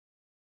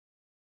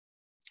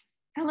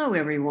Hello,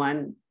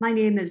 everyone. My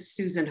name is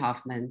Susan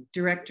Hoffman,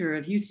 Director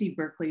of UC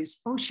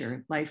Berkeley's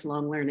Osher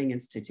Lifelong Learning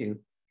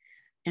Institute.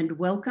 And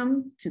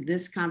welcome to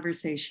this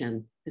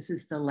conversation. This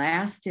is the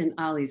last in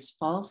Ollie's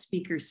fall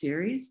speaker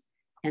series.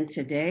 And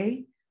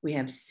today we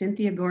have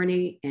Cynthia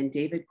Gorney and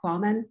David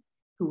Quammen,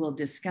 who will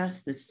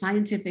discuss the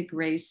scientific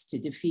race to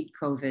defeat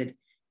COVID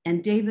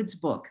and David's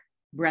book,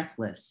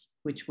 Breathless,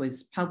 which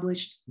was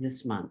published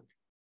this month.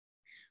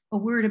 A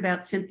word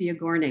about Cynthia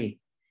Gorney.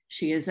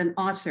 She is an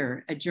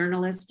author, a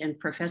journalist, and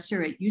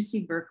professor at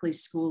UC Berkeley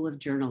School of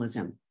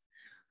Journalism.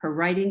 Her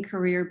writing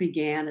career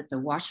began at the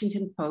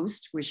Washington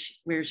Post,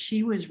 where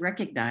she was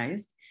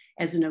recognized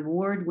as an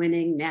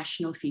award-winning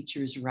national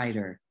features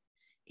writer.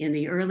 In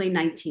the early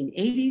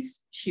 1980s,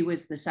 she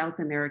was the South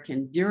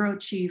American bureau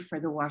chief for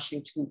the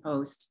Washington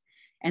Post,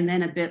 and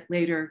then a bit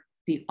later,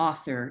 the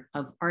author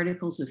of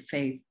Articles of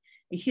Faith,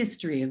 A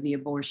History of the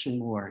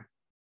Abortion War.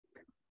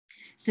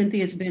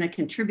 Cynthia has been a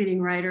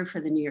contributing writer for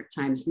the New York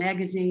Times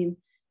Magazine,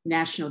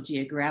 National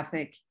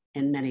Geographic,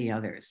 and many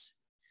others.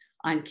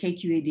 On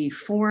KQED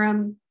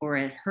Forum or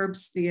at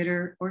Herbst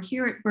Theater or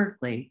here at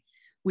Berkeley,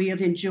 we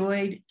have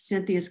enjoyed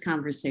Cynthia's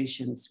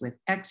conversations with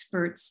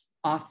experts,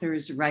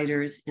 authors,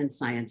 writers, and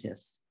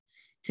scientists.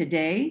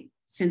 Today,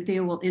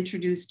 Cynthia will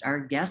introduce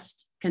our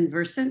guest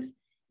conversant,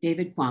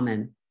 David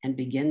Quammen, and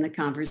begin the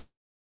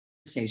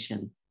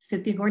conversation.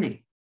 Cynthia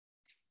Gorney.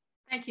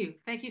 Thank you.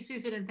 Thank you,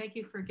 Susan, and thank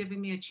you for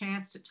giving me a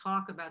chance to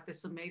talk about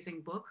this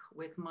amazing book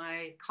with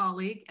my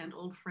colleague and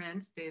old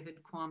friend, David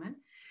Quammen.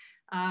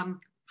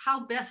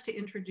 How best to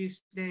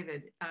introduce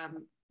David?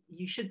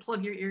 You should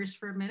plug your ears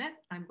for a minute.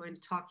 I'm going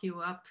to talk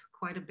you up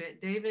quite a bit.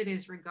 David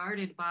is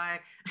regarded by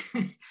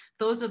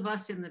those of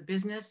us in the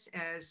business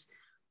as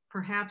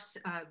perhaps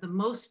the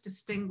most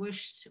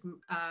distinguished,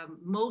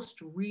 most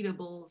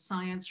readable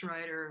science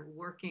writer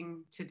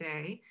working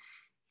today.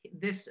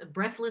 This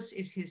Breathless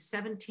is his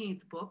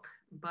 17th book,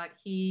 but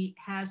he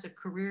has a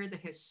career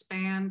that has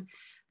spanned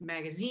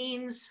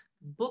magazines,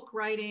 book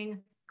writing,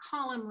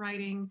 column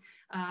writing.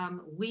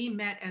 We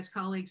met as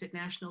colleagues at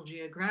National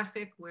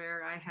Geographic,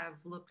 where I have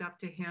looked up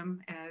to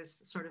him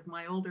as sort of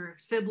my older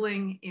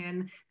sibling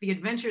in the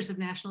adventures of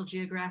National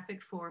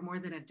Geographic for more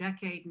than a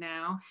decade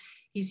now.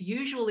 He's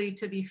usually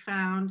to be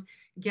found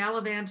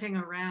gallivanting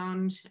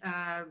around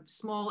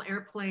small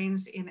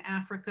airplanes in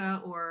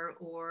Africa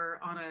or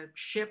on a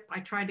ship. I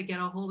tried to get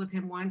a hold of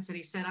him once and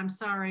he said, "I'm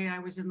sorry, I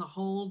was in the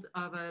hold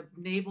of a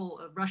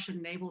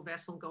Russian naval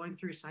vessel going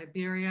through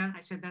Siberia." I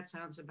said, "That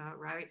sounds about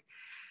right."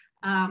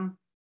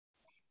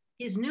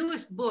 His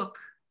newest book,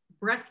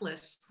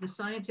 Breathless, The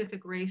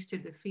Scientific Race to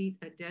Defeat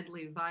a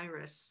Deadly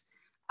Virus,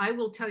 I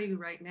will tell you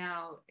right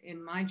now,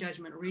 in my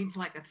judgment, reads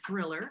like a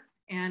thriller.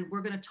 And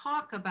we're going to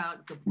talk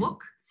about the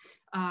book,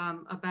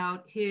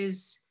 about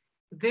his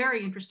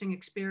very interesting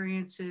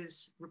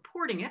experiences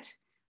reporting it,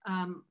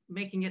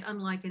 making it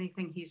unlike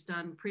anything he's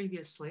done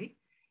previously,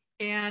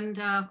 and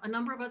a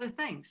number of other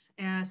things.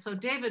 So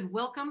David,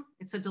 welcome.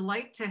 It's a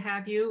delight to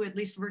have you, at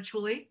least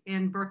virtually,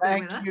 in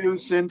Berkeley with us. Thank you,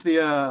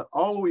 Cynthia.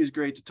 Always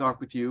great to talk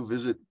with you,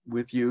 visit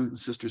with you,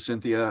 Sister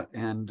Cynthia,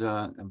 and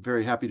I'm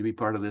very happy to be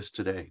part of this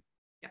today.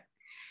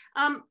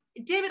 Yeah.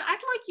 David, I'd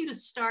like you to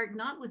start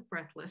not with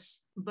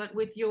Breathless, but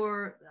with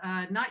your,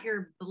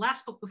 the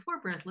last book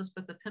before Breathless,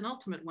 but the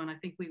penultimate one, I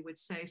think we would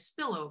say,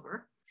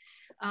 Spillover,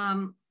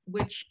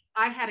 which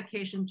I had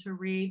occasion to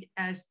read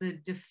as the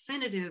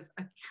definitive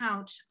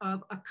account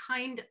of a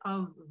kind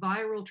of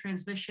viral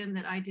transmission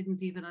that I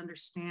didn't even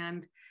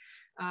understand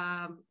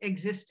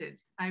existed.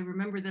 I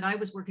remember that I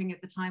was working at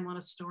the time on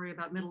a story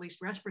about Middle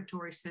East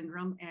respiratory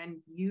syndrome,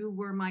 and you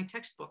were my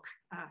textbook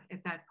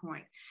at that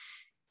point.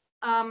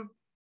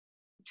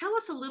 Tell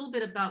us a little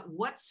bit about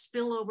what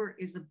Spillover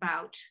is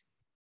about,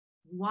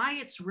 why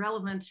it's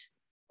relevant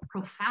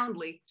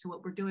profoundly to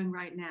what we're doing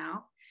right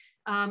now.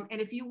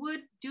 And if you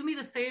would do me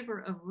the favor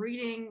of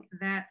reading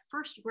that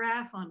first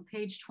graph on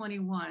page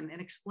 21 and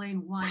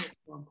explain why it's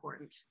so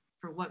important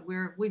for what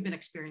we've been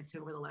experiencing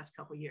over the last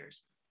couple of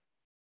years.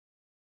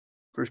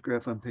 First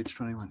graph on page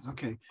 21.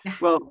 Okay. Yeah.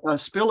 Well,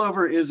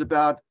 spillover is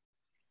about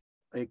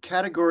a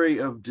category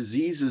of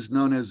diseases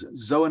known as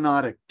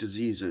zoonotic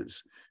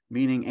diseases,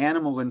 meaning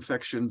animal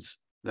infections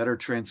that are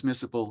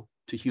transmissible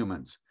to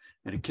humans.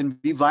 And it can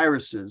be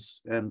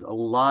viruses, and a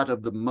lot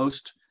of the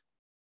most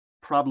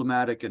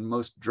problematic and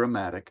most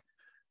dramatic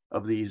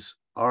of these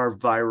are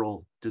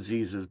viral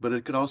diseases, but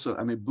it could also,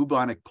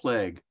 bubonic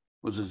plague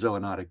was a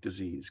zoonotic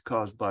disease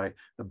caused by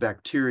a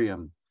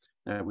bacterium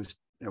that was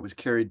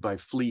carried by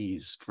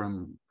fleas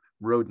from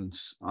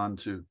rodents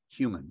onto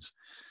humans.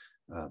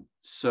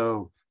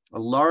 So a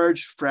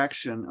large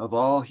fraction of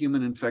all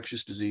human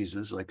infectious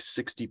diseases, like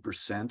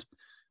 60%,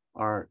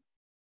 are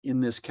in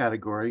this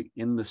category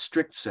in the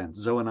strict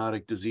sense,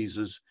 zoonotic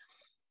diseases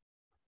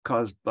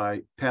caused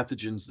by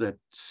pathogens that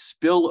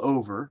spill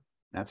over,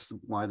 that's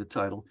why the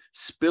title,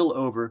 spill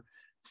over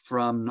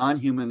from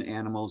non-human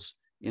animals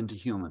into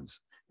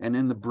humans. And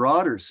in the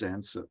broader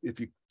sense,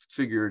 if you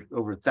figure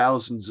over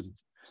thousands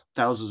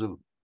of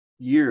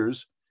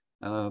years,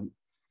 all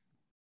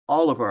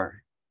of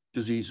our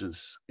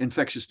diseases,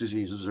 infectious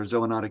diseases or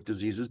zoonotic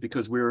diseases,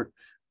 because we're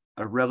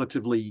a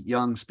relatively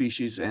young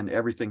species and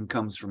everything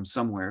comes from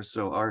somewhere.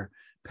 So our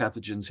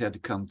pathogens had to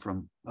come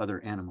from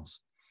other animals.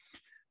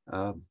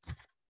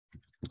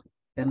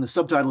 And the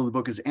subtitle of the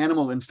book is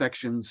Animal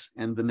Infections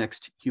and the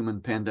Next Human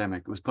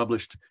Pandemic. It was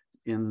published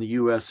in the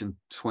US in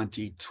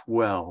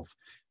 2012.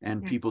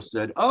 And people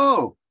said,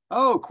 oh,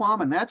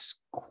 Quammen, that's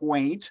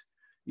quaint.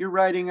 You're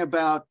writing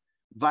about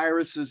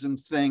viruses and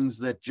things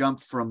that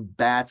jump from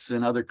bats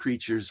and other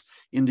creatures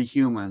into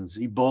humans,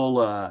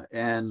 Ebola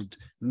and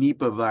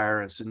Nipah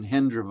virus and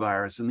Hendra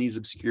virus, and these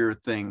obscure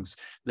things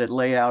that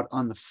lay out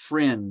on the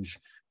fringe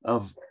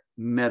of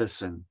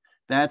medicine.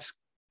 That's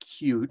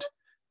cute.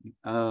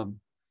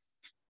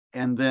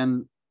 And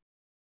then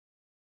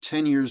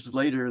 10 years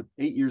later,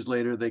 8 years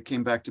later, they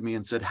came back to me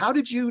and said, how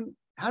did you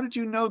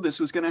know this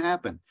was going to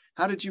happen?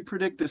 How did you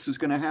predict this was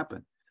going to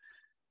happen?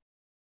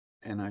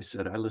 And I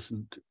said, I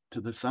listened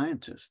to the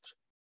scientists.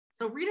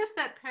 So read us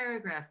that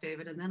paragraph,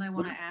 David, and then I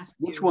want to ask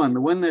you. Which one?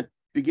 The one that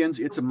begins,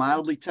 it's a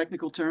mildly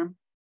technical term?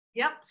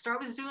 Yep, start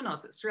with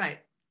zoonosis, right.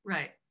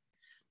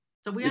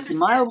 So we it's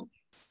understand.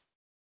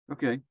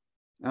 Okay.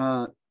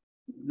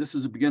 This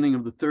is the beginning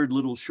of the third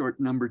little short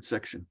numbered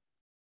section.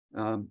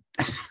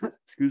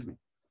 Excuse me.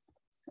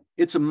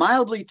 It's a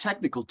mildly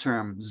technical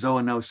term,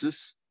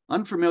 zoonosis,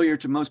 unfamiliar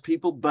to most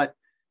people, but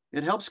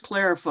it helps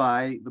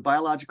clarify the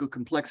biological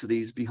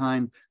complexities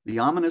behind the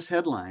ominous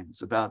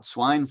headlines about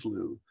swine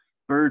flu,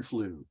 bird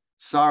flu,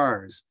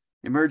 SARS,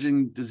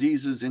 emerging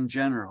diseases in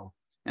general,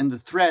 and the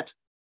threat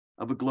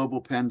of a global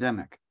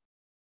pandemic.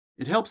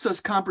 It helps us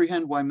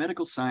comprehend why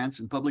medical science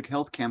and public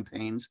health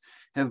campaigns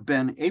have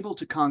been able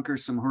to conquer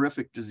some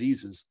horrific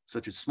diseases,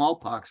 such as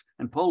smallpox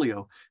and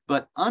polio,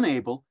 but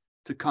unable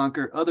to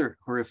conquer other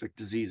horrific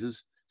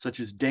diseases, such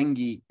as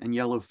dengue and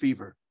yellow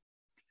fever.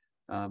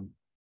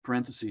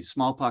 Parentheses,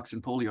 smallpox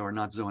and polio are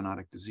not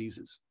zoonotic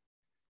diseases.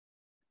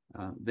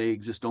 They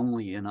exist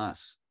only in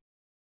us,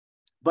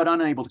 but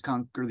unable to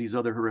conquer these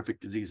other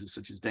horrific diseases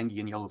such as dengue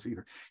and yellow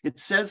fever. It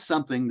says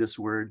something, this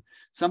word,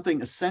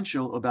 something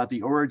essential about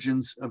the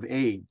origins of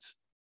AIDS.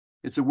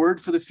 It's a word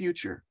for the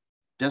future,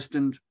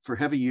 destined for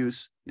heavy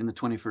use in the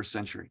 21st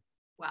century.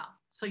 Wow.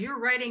 So you're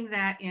writing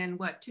that in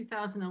what,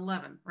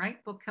 2011,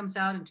 right? Book comes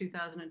out in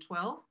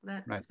 2012,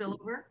 that right.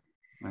 spillover?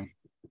 Right.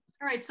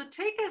 All right, so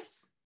take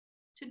us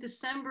to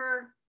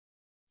December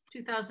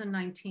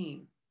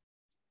 2019,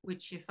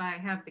 which, if I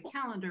have the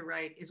calendar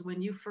right, is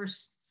when you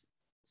first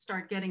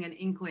start getting an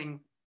inkling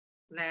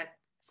that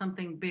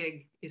something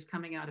big is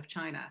coming out of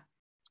China.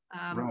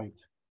 Right.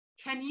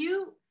 Can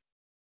you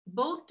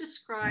both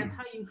describe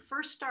how you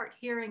first start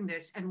hearing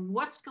this and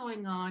what's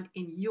going on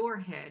in your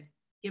head,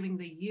 given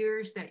the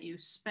years that you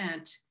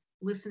spent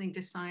listening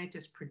to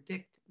scientists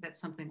predict that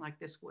something like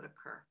this would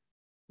occur?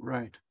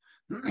 Right.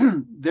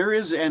 There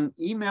is an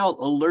email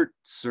alert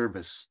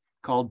service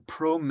called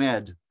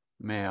ProMed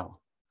Mail,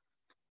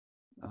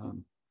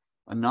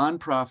 a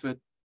nonprofit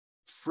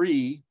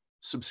free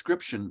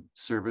subscription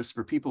service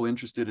for people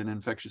interested in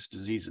infectious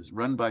diseases,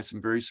 run by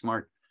some very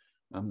smart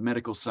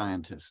medical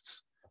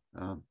scientists,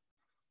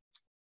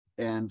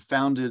 and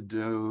founded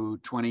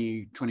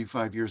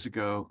 25 years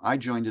ago. I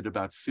joined it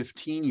about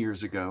 15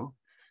 years ago.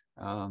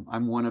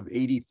 I'm one of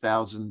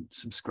 80,000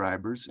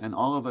 subscribers, and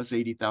all of us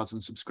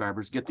 80,000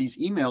 subscribers get these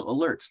email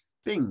alerts,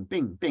 bing,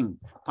 bing, bing,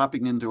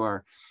 popping into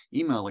our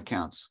email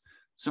accounts,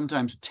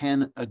 sometimes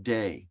 10 a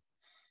day,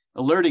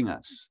 alerting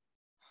us.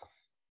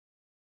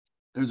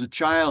 There's a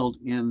child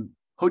in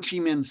Ho Chi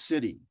Minh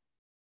City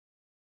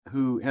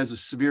who has a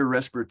severe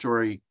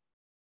respiratory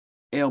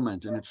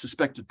ailment, and it's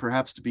suspected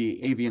perhaps to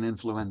be avian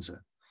influenza.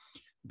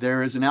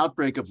 There is an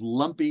outbreak of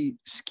lumpy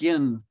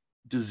skin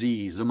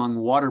disease among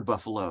water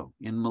buffalo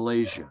in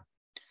Malaysia.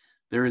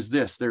 There is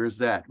this, there is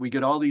that. We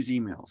get all these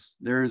emails.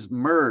 There is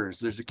MERS.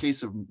 There's a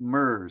case of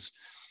MERS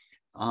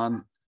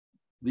on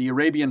the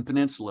Arabian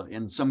Peninsula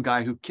in some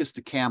guy who kissed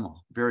a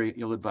camel. Very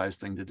ill-advised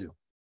thing to do.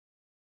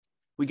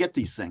 We get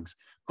these things,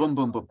 boom,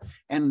 boom, boom.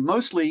 And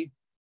mostly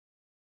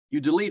you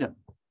delete them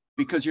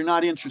because you're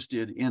not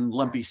interested in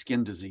lumpy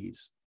skin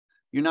disease.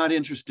 You're not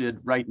interested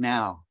right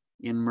now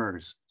in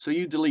MERS. So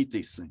you delete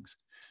these things.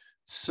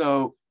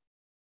 So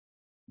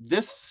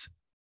this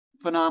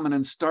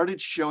phenomenon started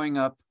showing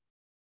up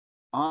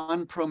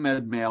on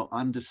ProMed Mail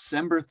on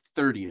December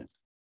 30th,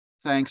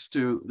 thanks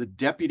to the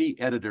deputy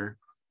editor,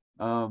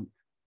 a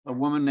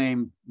woman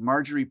named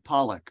Marjorie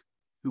Pollack,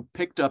 who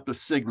picked up a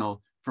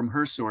signal from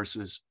her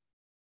sources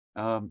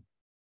on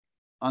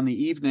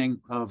the evening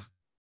of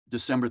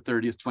December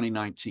 30th,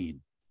 2019,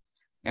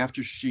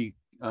 after she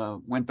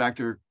went back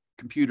to her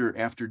computer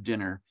after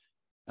dinner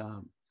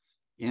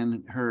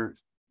in her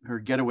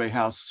getaway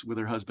house with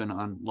her husband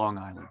on Long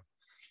Island.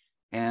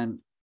 And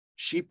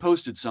she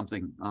posted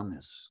something on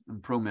this in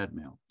ProMed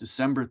Mail,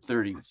 December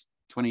 30th,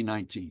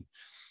 2019.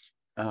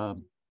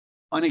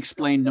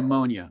 Unexplained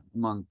pneumonia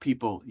among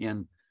people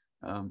in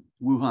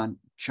Wuhan,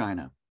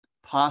 China,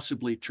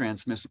 possibly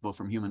transmissible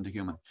from human to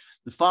human.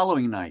 The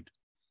following night,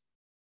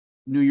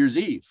 New Year's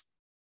Eve,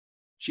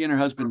 she and her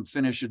husband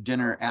finish a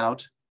dinner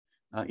out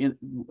in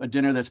a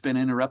dinner that's been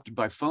interrupted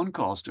by phone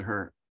calls to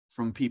her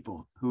from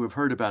people who have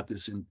heard about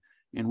this in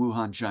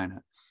Wuhan,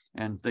 China.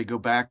 And they go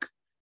back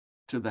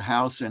to the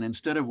house, and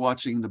instead of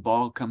watching the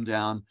ball come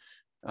down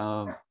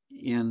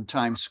in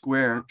Times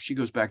Square, she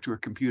goes back to her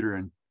computer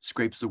and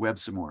scrapes the web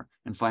some more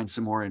and finds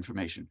some more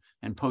information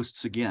and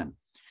posts again,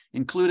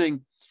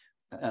 including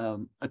a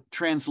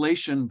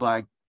translation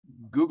by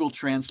Google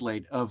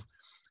Translate of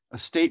a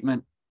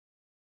statement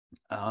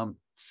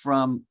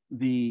from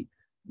the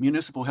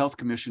Municipal Health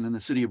Commission in the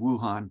city of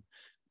Wuhan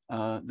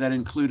that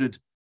included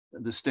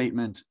the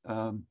statement,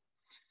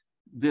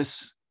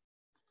 this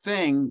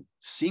thing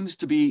seems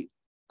to be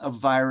a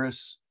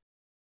virus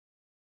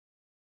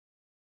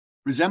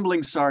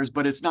resembling SARS,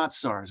 but it's not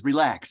SARS.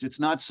 Relax, it's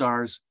not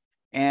SARS,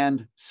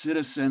 and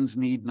citizens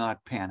need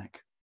not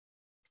panic.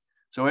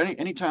 So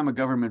anytime a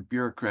government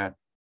bureaucrat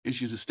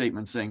issues a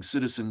statement saying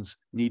citizens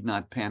need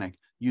not panic,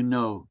 you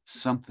know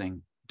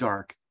something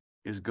dark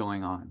is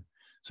going on.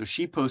 So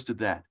she posted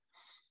that.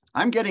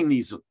 I'm getting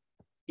these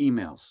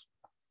emails,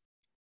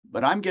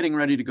 but I'm getting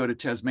ready to go to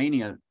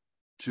Tasmania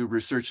to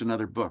research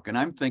another book. And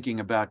I'm thinking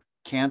about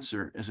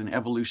cancer as an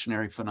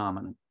evolutionary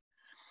phenomenon.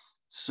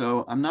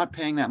 So I'm not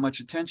paying that much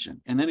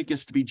attention. And then it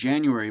gets to be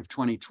January of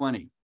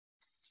 2020.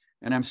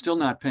 And I'm still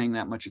not paying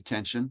that much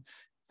attention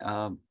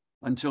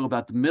until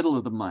about the middle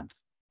of the month,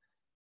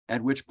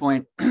 at which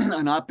point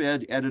an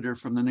op-ed editor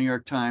from the New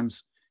York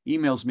Times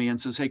emails me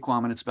and says, hey,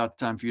 Quammen, it's about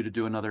time for you to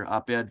do another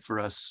op-ed for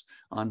us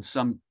on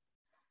some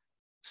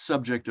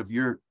subject of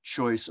your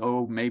choice.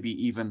 Oh, maybe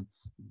even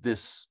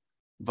this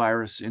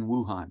virus in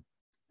Wuhan.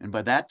 And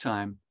by that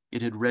time,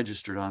 it had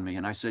registered on me.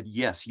 And I said,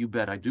 yes, you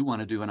bet. I do want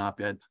to do an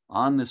op-ed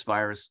on this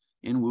virus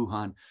in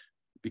Wuhan,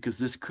 because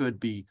this could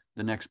be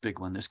the next big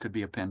one. This could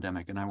be a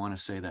pandemic. And I want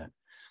to say that.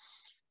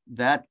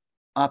 That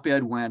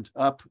op-ed went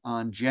up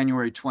on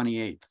January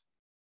 28th.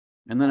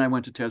 And then I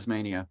went to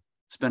Tasmania,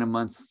 spent a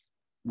month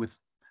with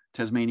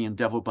Tasmanian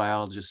devil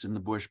biologists in the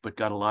bush, but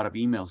got a lot of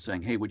emails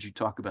saying, hey, would you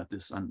talk about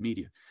this on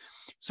media?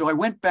 So I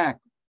went back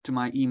to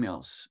my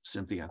emails,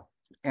 Cynthia,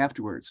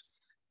 afterwards,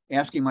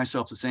 asking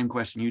myself the same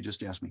question you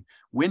just asked me.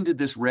 When did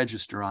this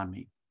register on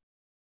me?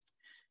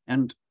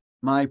 And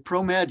my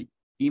ProMed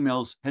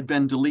emails had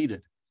been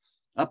deleted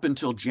up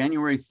until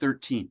January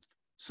 13th.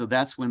 So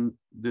that's when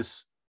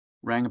this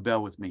rang a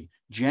bell with me.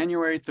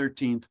 January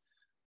 13th,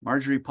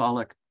 Marjorie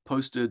Pollack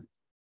posted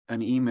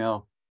an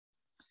email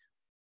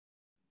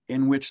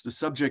in which the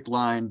subject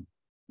line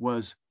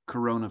was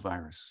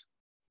coronavirus.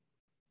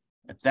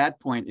 At that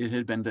point, it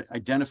had been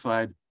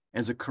identified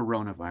as a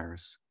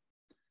coronavirus.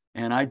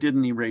 And I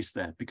didn't erase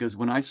that, because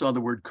when I saw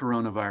the word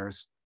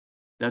coronavirus,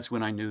 that's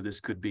when I knew this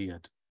could be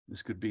it.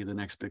 This could be the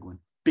next big one,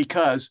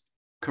 because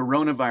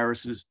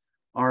coronaviruses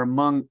are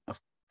among a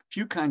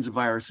few kinds of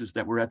viruses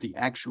that were at the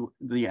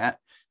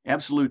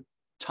absolute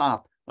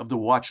top of the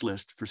watch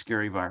list for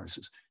scary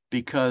viruses,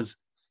 because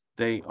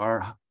they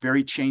are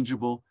very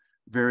changeable,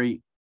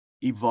 very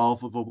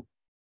evolvable,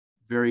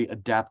 very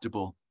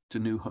adaptable to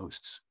new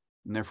hosts,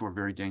 and therefore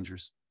very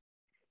dangerous.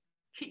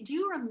 Do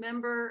you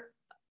remember,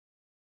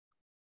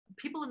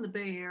 people in the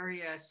Bay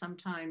Area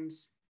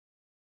sometimes,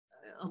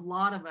 a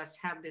lot of us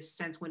have this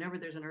sense whenever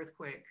there's an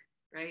earthquake,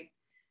 right?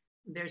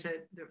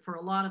 For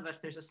a lot of us,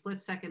 there's a split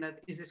second of,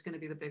 is this going to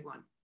be the big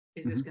one?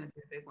 Is this going to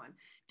be the big one?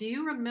 Do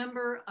you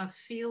remember a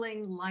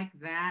feeling like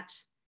that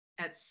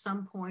at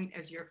some point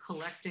as you're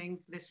collecting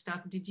this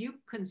stuff? Did you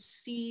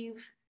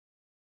conceive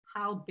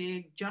how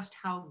big, just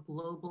how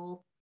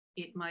global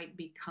it might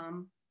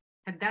become?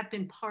 Had that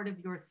been part of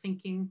your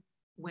thinking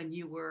when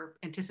you were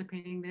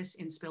anticipating this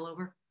in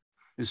spillover?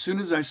 As soon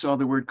as I saw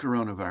the word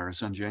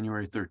coronavirus on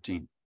January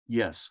 13th,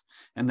 yes.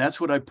 And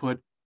that's what I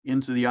put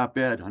into the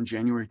op-ed on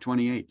January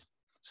 28th,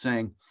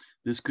 saying,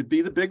 this could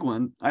be the big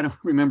one. I don't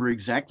remember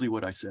exactly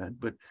what I said,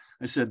 but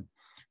I said,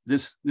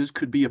 this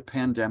could be a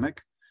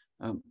pandemic.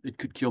 It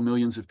could kill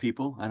millions of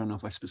people. I don't know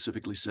if I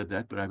specifically said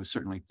that, but I was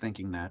certainly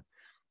thinking that.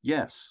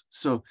 Yes.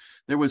 So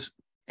there was,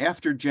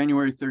 after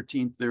January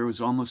 13th, there was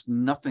almost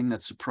nothing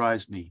that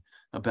surprised me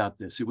about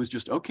this. It was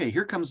just, okay,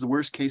 here comes the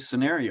worst case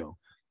scenario.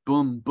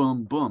 Boom,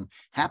 boom, boom,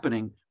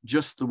 happening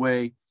just the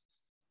way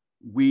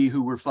we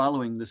who were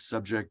following this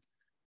subject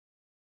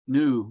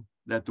knew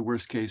that the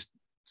worst case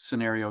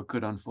scenario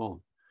could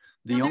unfold.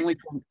 The only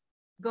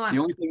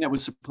thing that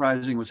was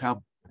surprising was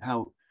how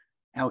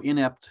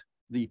inept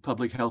the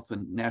public health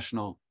and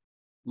national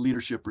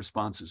leadership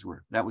responses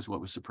were. That was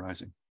what was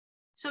surprising.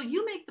 So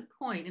you make the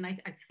point, and I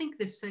think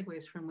this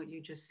segues from what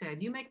you just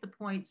said. You make the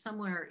point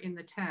somewhere in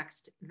the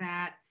text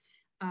that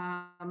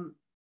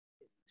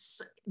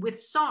with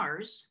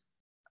SARS,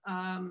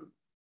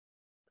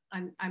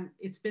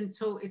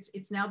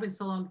 it's now been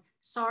so long.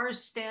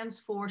 SARS stands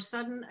for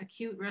sudden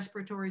acute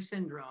respiratory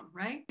syndrome,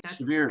 right? That's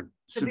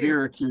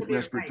severe acute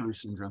respiratory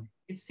syndrome.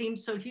 It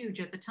seems so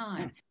huge at the time.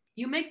 Yeah.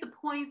 You make the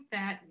point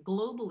that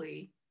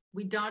globally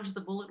we dodged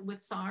the bullet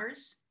with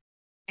SARS,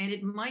 and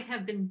it might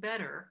have been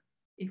better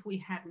if we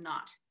had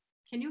not.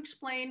 Can you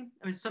explain,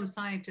 or some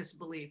scientists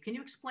believe, can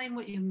you explain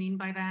what you mean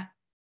by that?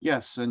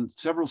 Yes, and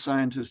several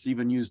scientists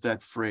even used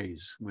that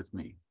phrase with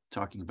me.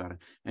 talking about it,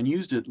 and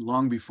used it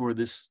long before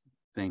this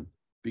thing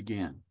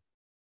began.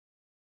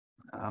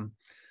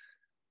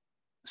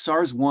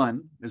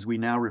 SARS-1, as we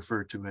now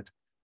refer to it,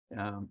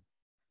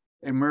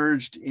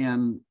 emerged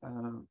in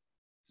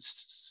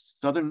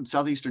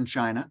southeastern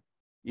China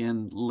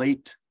in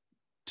late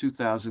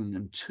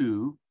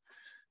 2002,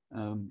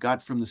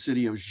 got from the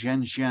city of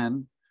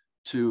Shenzhen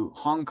to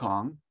Hong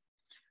Kong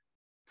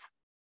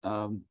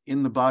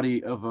in the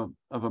body of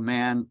a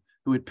man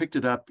who had picked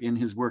it up in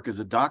his work as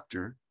a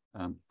doctor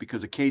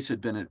because a case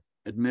had been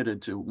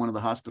admitted to one of the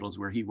hospitals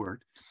where he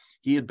worked.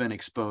 He had been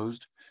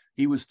exposed.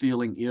 He was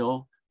feeling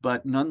ill,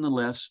 but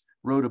nonetheless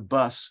rode a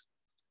bus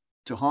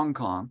to Hong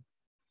Kong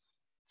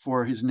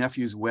for his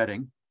nephew's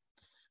wedding,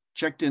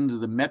 checked into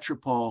the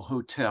Metropole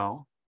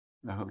Hotel,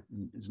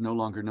 is no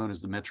longer known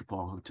as the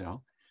Metropole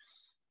Hotel,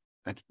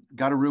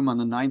 got a room on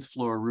the 9th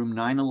floor, room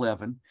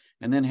 911,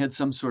 and then had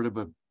some sort of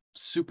a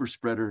super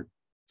spreader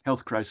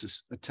health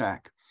crisis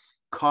attack,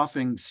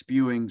 coughing,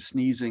 spewing,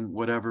 sneezing,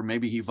 whatever.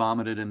 Maybe he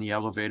vomited in the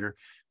elevator,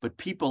 but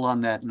people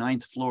on that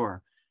 9th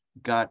floor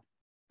got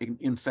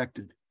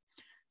infected.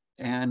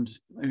 And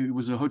it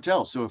was a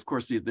hotel, so of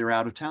course they're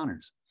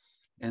out-of-towners.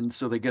 And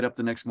so they get up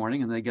the next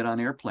morning and they get on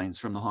airplanes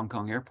from the Hong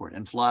Kong airport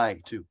and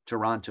fly to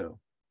Toronto,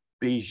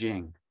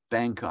 Beijing,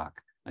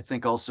 Bangkok, I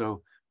think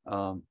also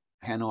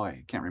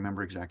Hanoi, can't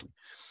remember exactly.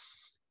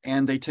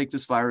 And they take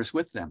this virus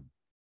with them.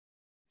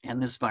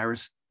 And this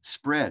virus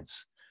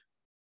spreads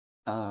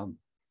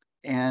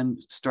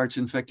and starts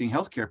infecting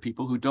healthcare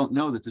people who don't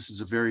know that this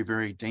is a very,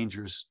 very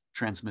dangerous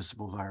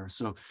transmissible virus.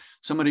 So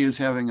somebody is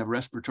having a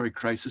respiratory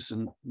crisis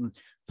and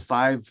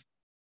 5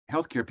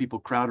 healthcare people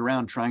crowd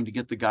around trying to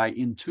get the guy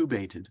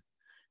intubated,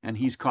 and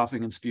he's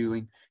coughing and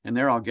spewing, and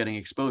they're all getting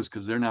exposed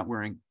because they're not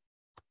wearing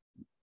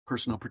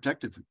personal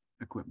protective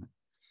equipment.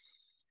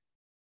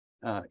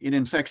 It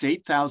infects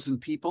 8,000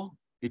 people.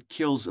 It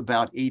kills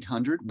about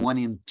 800, 1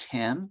 in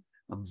 10,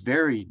 a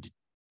very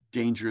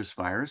dangerous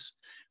virus,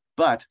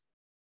 but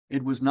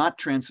it was not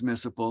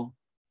transmissible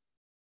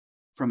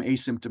from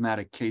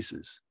asymptomatic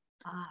cases.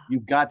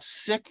 You got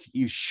sick,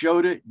 you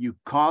showed it, you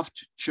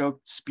coughed,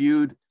 choked,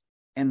 spewed,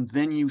 and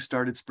then you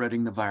started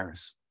spreading the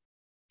virus.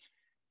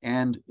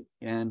 And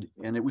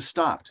it was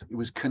stopped. It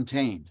was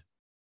contained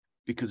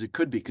because it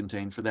could be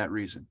contained for that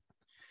reason.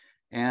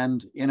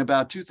 And in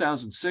about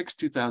 2006,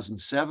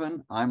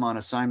 2007, I'm on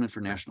assignment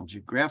for National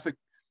Geographic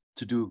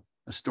to do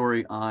a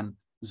story on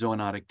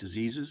zoonotic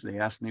diseases. They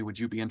asked me, would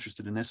you be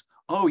interested in this?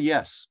 Oh,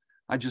 yes.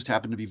 I just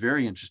happen to be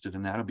very interested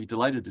in that. I'll be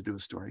delighted to do a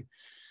story.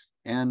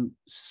 And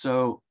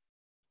so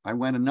I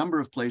went a number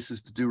of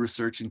places to do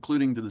research,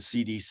 including to the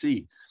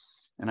CDC.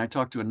 And I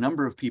talked to a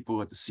number of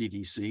people at the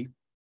CDC,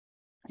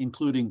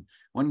 including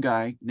one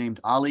guy named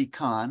Ali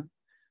Khan,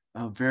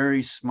 a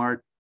very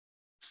smart,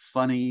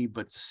 funny,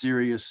 but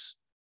serious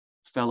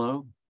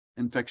fellow,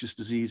 infectious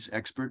disease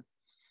expert,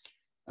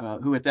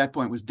 who at that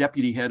point was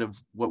deputy head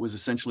of what was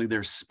essentially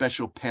their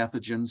special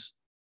pathogens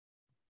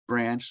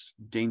branch,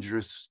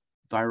 dangerous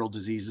viral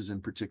diseases in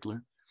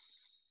particular.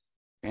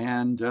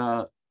 And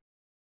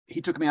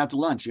he took me out to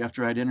lunch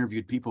after I'd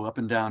interviewed people up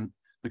and down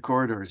the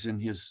corridors in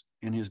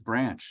his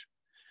branch.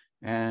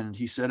 And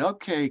he said,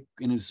 okay,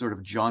 in his sort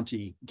of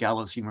jaunty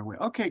gallows humor way,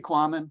 okay,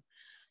 Quammen,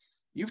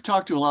 you've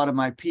talked to a lot of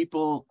my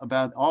people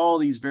about all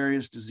these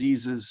various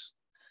diseases.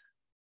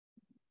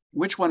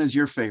 Which one is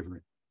your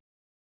favorite?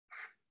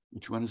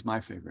 Which one is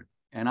my favorite?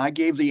 And I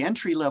gave the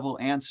entry-level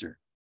answer.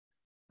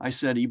 I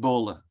said,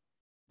 Ebola.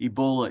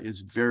 Ebola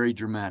is very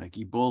dramatic.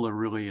 Ebola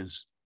really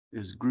is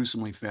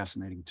gruesomely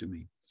fascinating to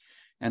me.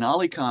 And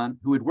Ali Khan,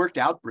 who had worked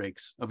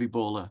outbreaks of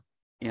Ebola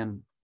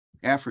in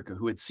Africa,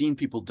 who had seen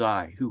people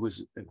die, who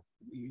was,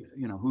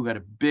 who had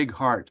a big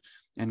heart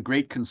and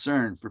great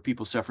concern for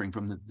people suffering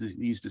from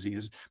these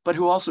diseases, but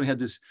who also had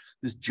this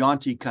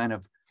jaunty kind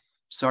of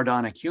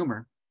sardonic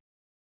humor,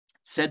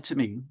 said to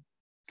me,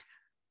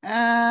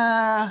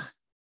 I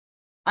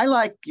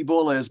like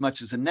Ebola as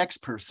much as the next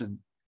person,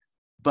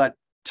 but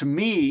to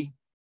me,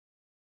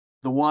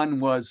 the one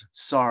was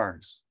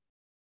SARS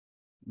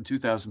in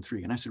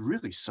 2003. And I said,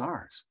 really,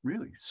 SARS?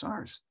 Really,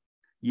 SARS?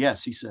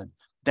 Yes, he said,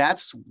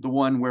 that's the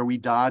one where we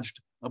dodged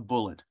a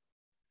bullet.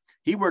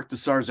 He worked the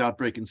SARS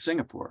outbreak in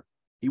Singapore.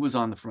 He was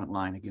on the front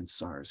line against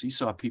SARS. He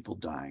saw people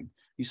dying.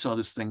 He saw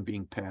this thing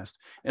being passed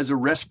as a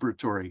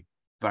respiratory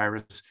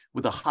virus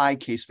with a high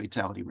case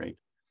fatality rate.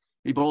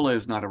 Ebola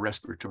is not a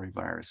respiratory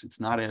virus.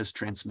 It's not as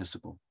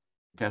transmissible.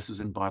 It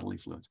passes in bodily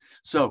fluids.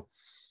 So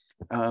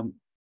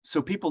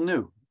people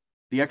knew,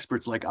 the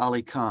experts like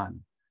Ali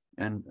Khan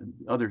and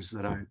others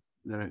that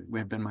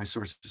have been my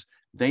sources,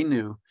 they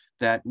knew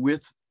that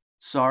with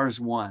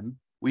SARS-1,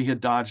 we had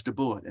dodged a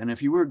bullet. And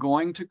if you were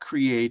going to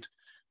create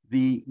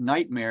the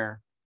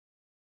nightmare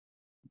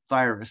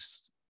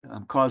virus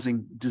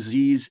causing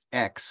disease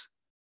X,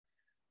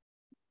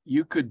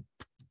 you could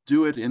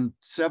do it in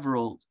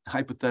several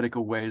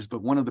hypothetical ways,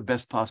 but one of the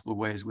best possible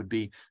ways would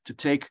be to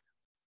take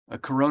a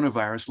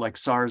coronavirus like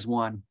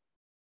SARS-1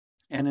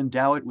 and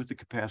endow it with the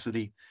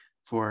capacity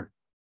for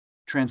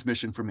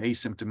transmission from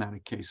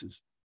asymptomatic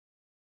cases.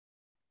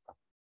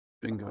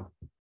 Bingo.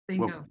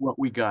 Bingo. what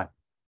we got.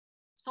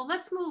 So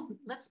let's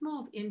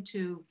move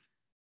into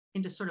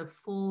sort of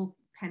full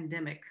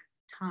pandemic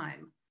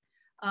time.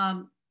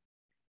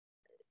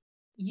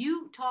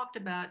 You talked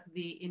about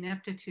the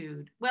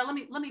ineptitude. Well,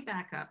 let me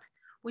back up.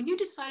 When you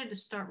decided to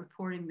start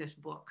reporting this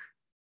book,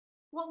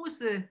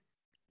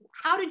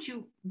 how did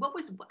you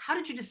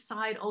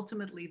decide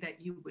ultimately that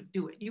you would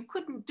do it? You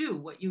couldn't do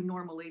what you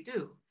normally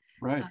do.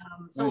 Right.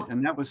 So right.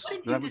 And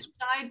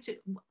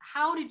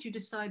how did you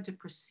decide to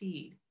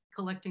proceed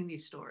collecting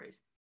these stories?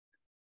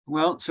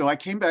 Well, so I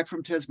came back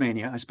from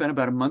Tasmania. I spent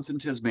about a month in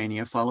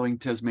Tasmania following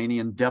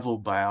Tasmanian devil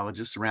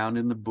biologists around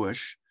in the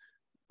bush,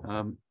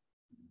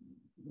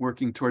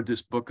 working toward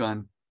this book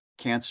on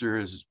cancer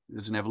as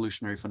an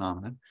evolutionary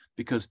phenomenon,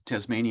 because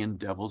Tasmanian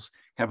devils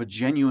have a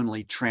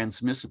genuinely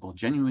transmissible,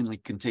 genuinely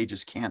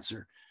contagious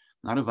cancer,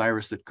 not a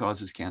virus that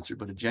causes cancer,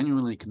 but a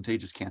genuinely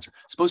contagious cancer.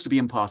 It's supposed to be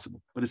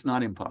impossible, but it's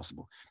not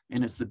impossible.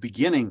 And it's the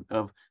beginning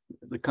of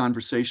the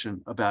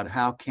conversation about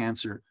how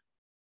cancer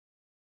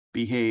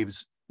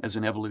behaves as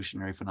an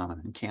evolutionary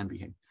phenomenon and can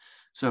behave.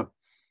 So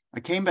I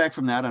came back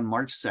from that on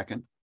March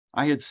 2nd.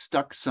 I had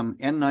stuck some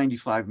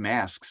N95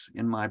 masks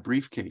in my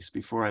briefcase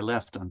before I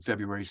left on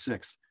February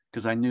 6th,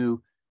 because I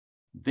knew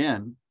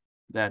then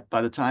that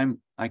by the time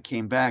I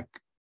came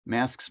back,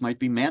 masks might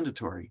be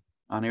mandatory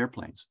on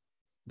airplanes,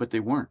 but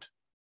they weren't.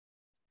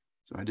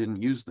 So I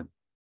didn't use them.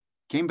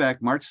 Came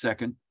back March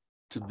 2nd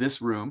to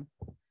this room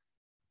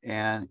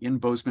and in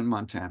Bozeman,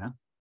 Montana,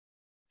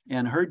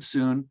 and heard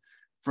soon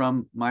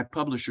from my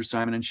publisher,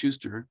 Simon &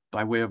 Schuster,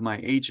 by way of my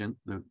agent,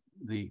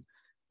 the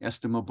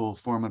estimable,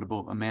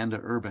 formidable Amanda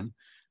Urban,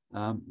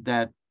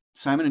 that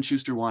Simon &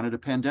 Schuster wanted a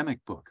pandemic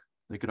book.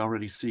 They could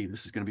already see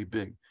this is going to be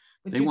big.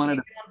 But they you wanted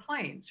take it on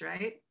planes,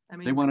 right? I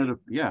mean, they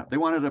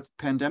wanted a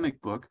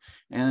pandemic book,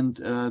 and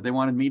they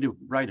wanted me to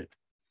write it.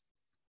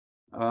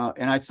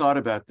 And I thought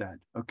about that.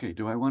 Okay,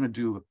 do I want to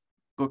do a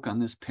book on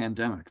this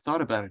pandemic?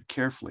 Thought about it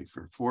carefully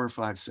for 4 or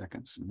 5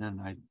 seconds, and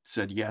then I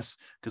said yes,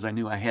 because I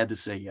knew I had to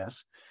say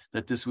yes,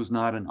 that this was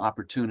not an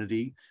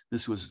opportunity,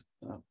 this was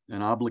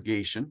an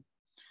obligation.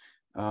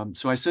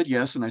 So I said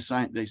yes, and I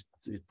signed. They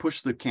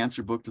pushed the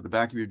cancer book to the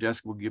back of your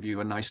desk. We'll give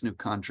you a nice new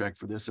contract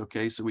for this.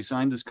 Okay, so we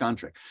signed this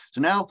contract.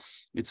 So now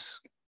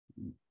it's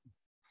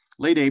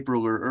late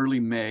April or early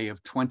May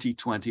of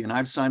 2020, and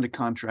I've signed a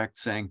contract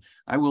saying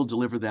I will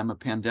deliver them a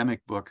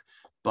pandemic book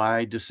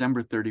by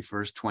December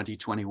 31st,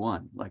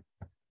 2021, like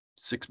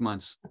 6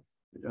 months,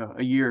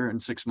 a year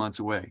and 6 months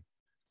away.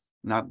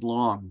 Not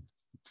long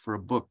for a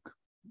book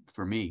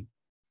for me.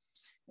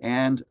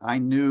 And I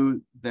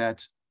knew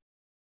that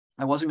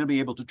I wasn't going to be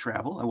able to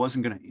travel. I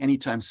wasn't going to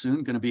anytime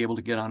soon going to be able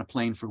to get on a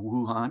plane for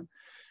Wuhan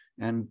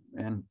and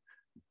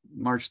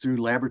march through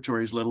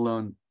laboratories, let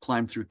alone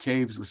climb through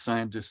caves with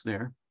scientists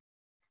there.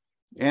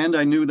 And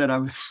I knew that I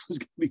was going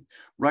to be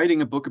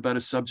writing a book about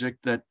a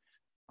subject that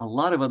a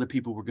lot of other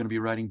people were going to be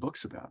writing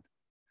books about.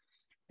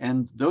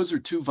 And those are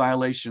two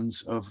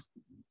violations of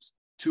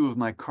two of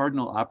my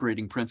cardinal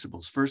operating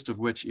principles. First of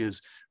which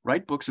is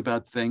write books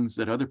about things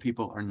that other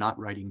people are not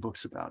writing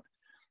books about.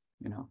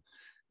 You know,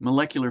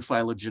 molecular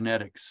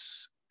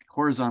phylogenetics,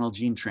 horizontal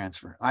gene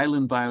transfer,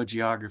 island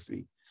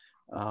biogeography,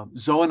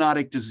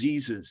 zoonotic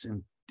diseases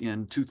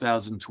in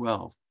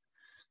 2012.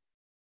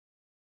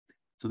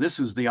 So this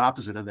is the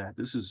opposite of that.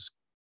 This is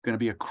going to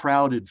be a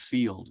crowded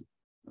field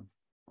of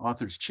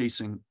authors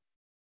chasing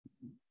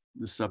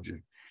the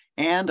subject.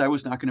 And I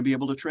was not going to be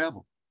able to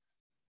travel.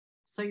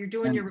 So you're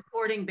doing your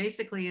reporting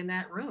basically in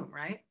that room,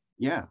 right?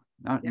 Yeah,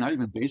 not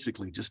even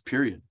basically, just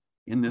period,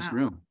 in this Wow.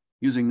 room,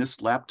 using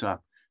this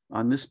laptop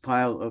on this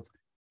pile of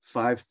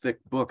 5 thick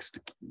books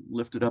to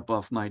lift it up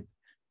off my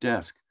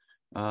desk.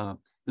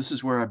 This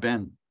is where I've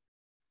been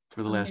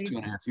for the last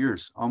 2.5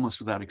 years, almost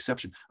without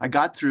exception. I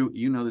got through,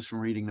 you know this from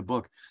reading the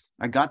book,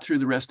 I got through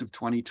the rest of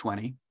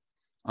 2020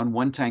 on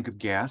 1 tank of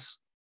gas.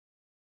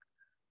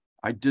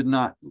 I did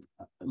not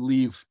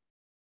leave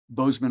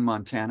Bozeman,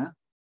 Montana.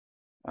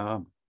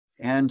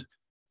 And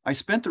I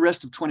spent the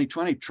rest of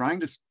 2020 trying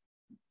to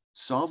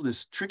solve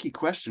this tricky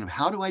question of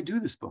how do I do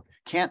this book?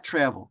 Can't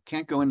travel,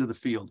 can't go into the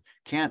field,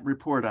 can't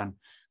report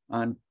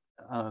on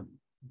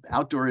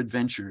outdoor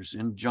adventures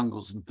in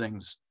jungles and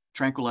things,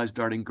 tranquilized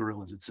darting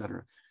gorillas,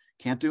 etc.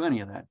 Can't do any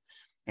of that.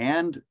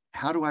 And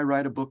how do I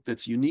write a book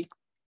that's unique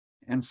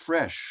and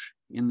fresh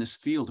in this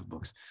field of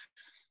books?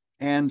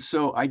 And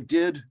so I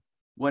did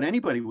what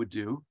anybody would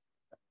do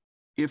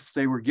if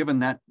they were given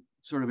that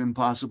sort of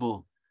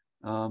impossible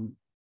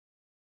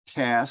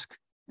task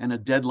and a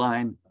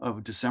deadline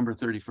of December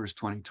 31st,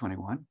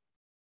 2021.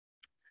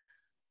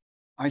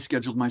 I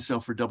scheduled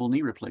myself for double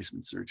knee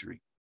replacement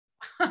surgery.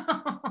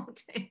 Oh,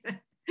 David.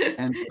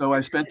 And so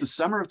I spent the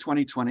summer of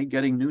 2020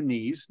 getting new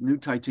knees, new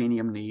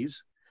titanium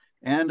knees.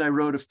 And I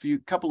wrote a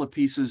couple of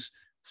pieces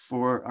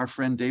for our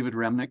friend David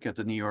Remnick at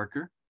the New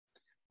Yorker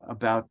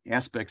about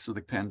aspects of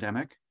the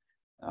pandemic,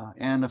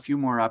 and a few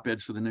more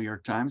op-eds for the New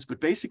York Times.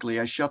 But basically,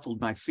 I shuffled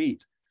my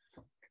feet,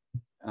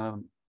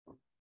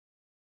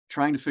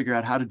 trying to figure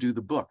out how to do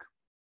the book.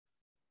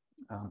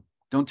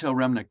 Don't tell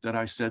Remnick that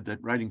I said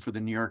that writing for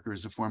the New Yorker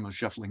is a form of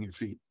shuffling your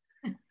feet.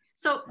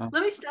 So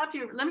let me stop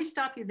you. Let me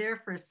stop you there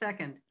for a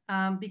second,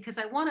 because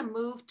I want to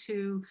move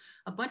to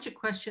a bunch of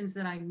questions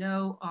that I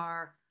know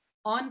are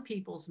on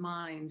people's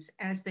minds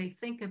as they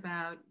think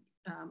about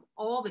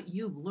all that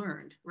you've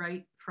learned,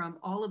 right, from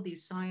all of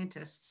these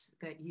scientists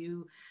that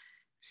you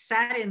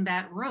sat in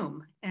that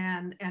room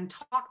and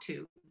talked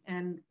to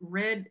and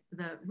read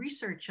the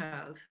research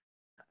of.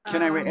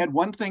 Can I add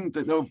one thing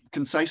that, though,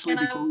 concisely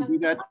before we do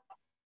that?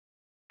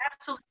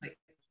 Absolutely.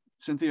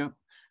 Cynthia?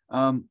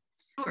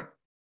 Sure.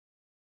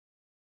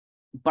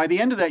 By the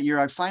end of that year,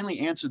 I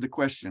finally answered the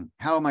question,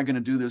 how am I going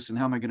to do this and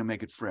how am I going to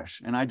make it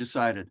fresh? And I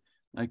decided,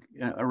 like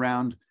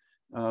around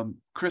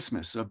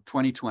Christmas of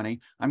 2020,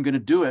 I'm going to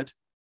do it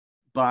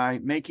by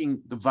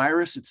making the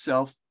virus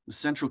itself the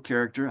central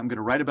character. I'm going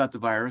to write about the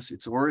virus,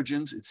 its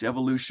origins, its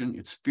evolution,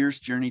 its fierce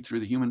journey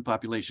through the human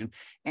population,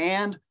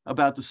 and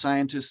about the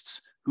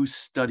scientists who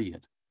study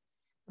it.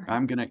 Right.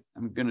 I'm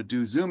going to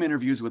do Zoom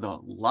interviews with a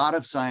lot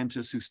of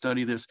scientists who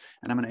study this,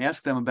 and I'm going to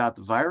ask them about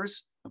the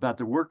virus, about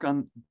their work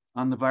on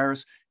the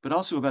virus, but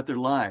also about their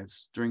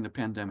lives during the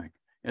pandemic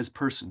as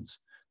persons,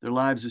 their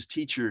lives as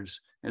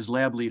teachers, as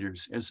lab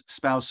leaders, as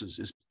spouses,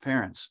 as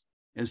parents,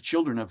 as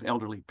children of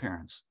elderly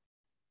parents.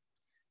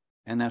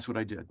 And that's what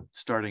I did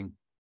starting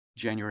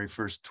January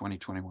 1st,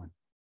 2021.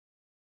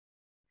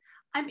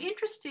 I'm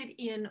interested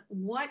in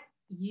what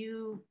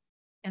you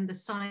and the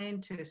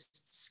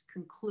scientists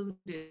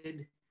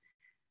concluded.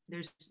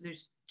 There's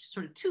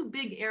sort of two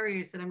big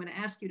areas that I'm going to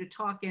ask you to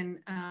talk in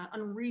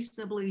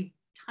unreasonably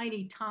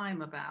tiny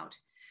time about.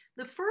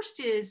 The first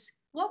is,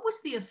 what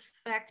was the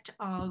effect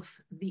of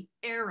the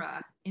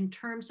era in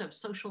terms of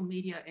social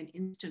media and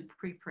instant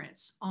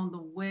preprints on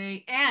the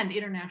way, and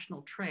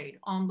international trade,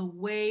 on the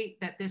way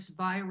that this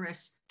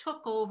virus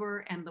took over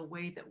and the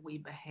way that we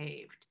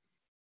behaved?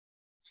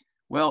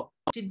 Well,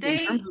 did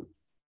they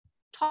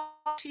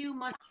talk to you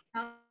much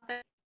about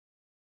that?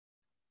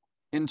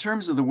 In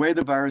terms of the way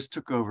the virus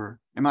took over,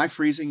 am I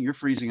freezing? You're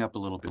freezing up a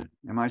little bit.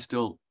 Am I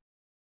still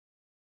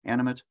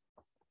animate?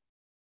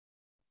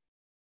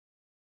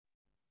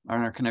 Are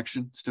our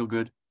connection still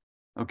good?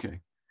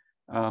 Okay.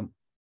 Can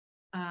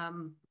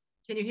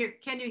you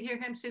hear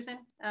him, Susan?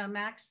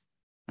 Max?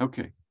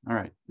 Okay. All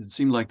right. It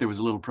seemed like there was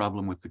a little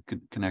problem with the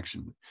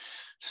connection.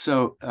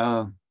 So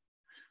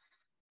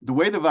the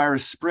way the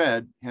virus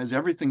spread has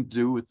everything to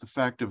do with the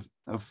fact of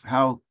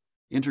how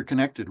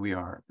interconnected we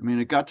are. I mean,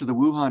 it got to the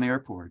Wuhan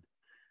airport,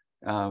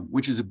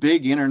 which is a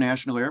big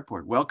international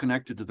airport, well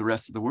connected to the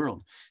rest of the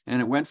world.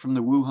 And it went from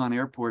the Wuhan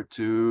airport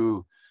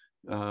to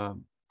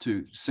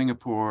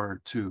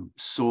Singapore, to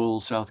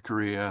Seoul, South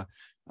Korea,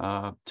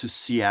 to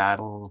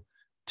Seattle,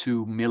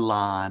 to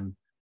Milan.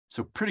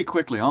 So pretty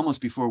quickly, almost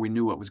before we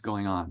knew what was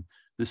going on,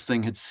 this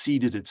thing had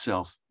seeded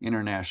itself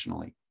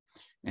internationally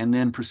and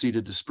then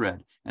proceeded to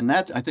spread. And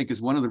that, I think,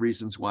 is one of the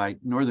reasons why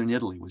Northern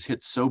Italy was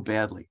hit so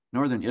badly.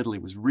 Northern Italy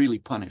was really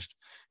punished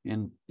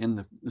in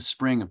the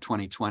spring of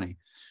 2020.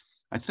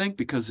 I think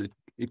because it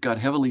got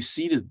heavily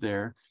seeded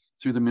there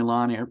through the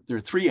Milan there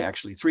are three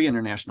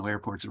international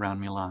airports around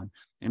Milan.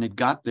 And it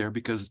got there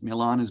because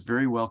Milan is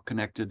very well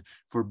connected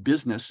for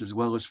business as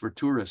well as for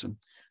tourism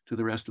to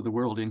the rest of the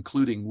world,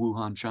 including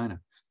Wuhan, China.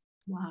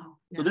 Wow.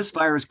 Yeah. So this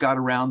virus got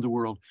around the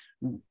world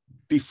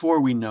before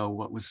we know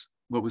what was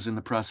in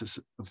the process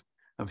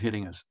of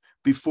hitting us.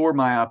 Before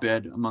my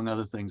op-ed, among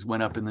other things,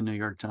 went up in the New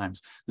York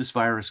Times, this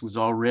virus was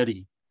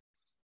already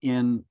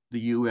in the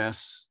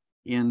US,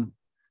 in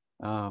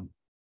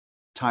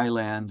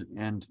Thailand,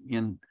 and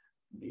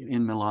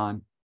in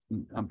Milan,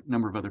 a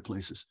number of other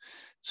places.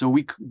 So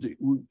we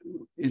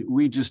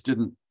just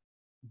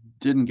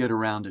didn't get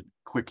around it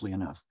quickly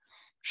enough.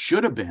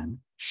 Should have been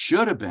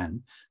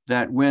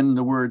that when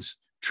the words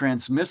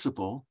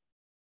transmissible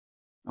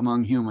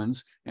among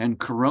humans and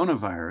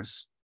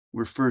coronavirus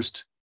were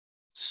first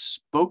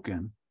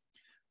spoken,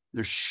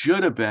 there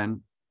should have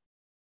been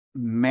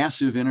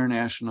massive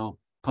international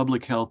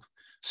public health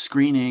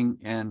screening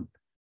and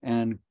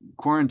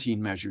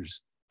quarantine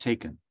measures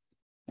taken.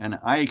 And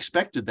I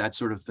expected that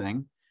sort of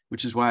thing,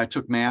 which is why I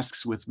took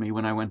masks with me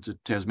when I went to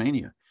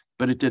Tasmania,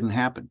 but it didn't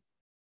happen.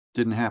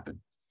 Didn't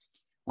happen.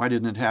 Why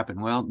didn't it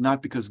happen? Well,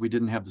 not because we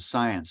didn't have the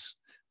science,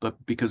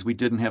 but because we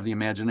didn't have the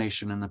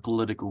imagination and the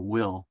political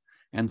will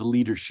and the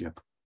leadership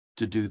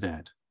to do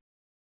that.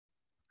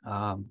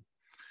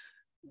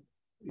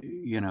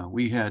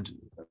 We had,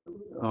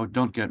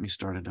 don't get me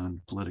started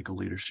on political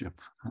leadership.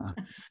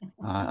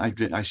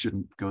 I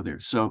shouldn't go there.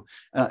 So,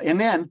 and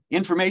then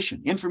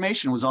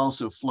information was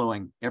also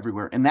flowing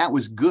everywhere, and that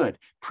was good.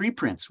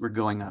 Preprints were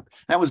going up.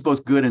 That was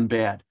both good and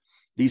bad.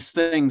 These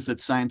things that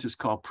scientists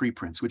call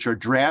preprints, which are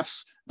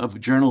drafts of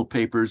journal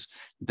papers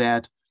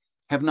that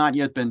have not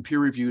yet been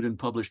peer-reviewed and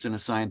published in a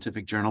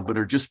scientific journal, but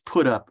are just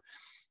put up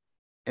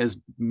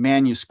as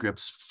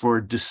manuscripts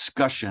for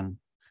discussion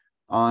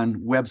on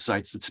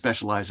websites that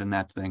specialize in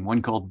that thing.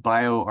 One called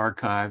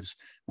BioArchives,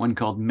 one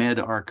called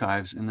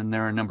MedArchives, and then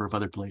there are a number of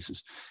other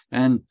places.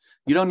 And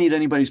you don't need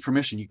anybody's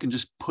permission. You can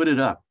just put it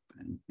up,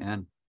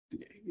 and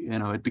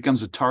it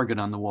becomes a target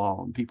on the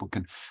wall, and people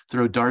can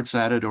throw darts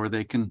at it, or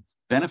they can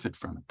benefit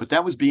from it. But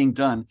that was being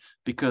done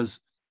because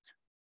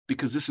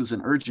this was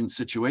an urgent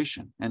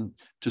situation. And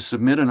to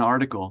submit an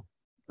article,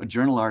 a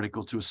journal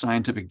article, to a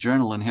scientific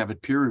journal and have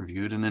it peer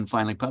reviewed and then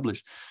finally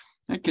published,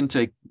 it can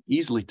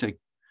easily take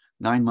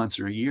 9 months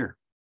or a year.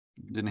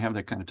 Didn't have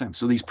that kind of time.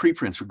 So these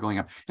preprints were going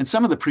up, and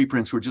some of the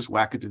preprints were just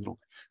wackadoodle.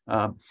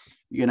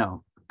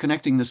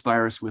 Connecting this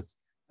virus with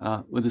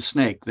a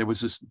snake. There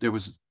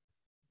was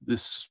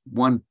this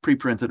one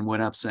preprint that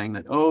went up saying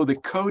that, oh, the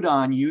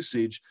codon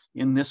usage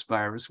in this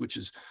virus, which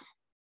is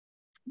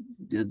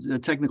a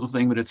technical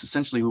thing, but it's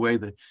essentially the way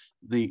the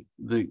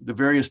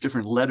various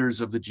different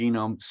letters of the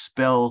genome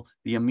spell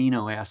the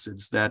amino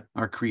acids that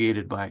are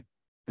created by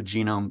a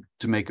genome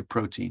to make a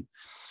protein.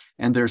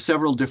 And there are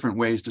several different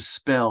ways to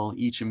spell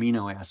each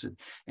amino acid.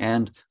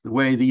 And the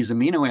way these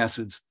amino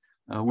acids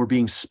were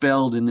being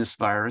spelled in this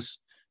virus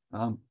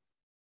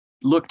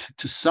looked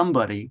to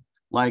somebody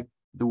like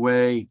the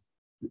way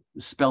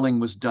the spelling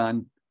was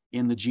done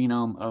in the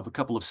genome of a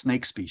couple of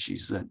snake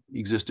species that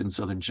exist in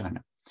southern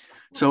China.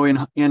 So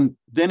in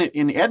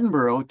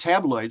Edinburgh,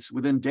 tabloids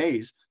within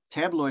days,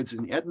 tabloids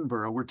in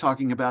Edinburgh were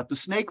talking about the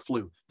snake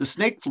flu. The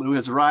snake flu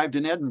has arrived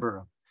in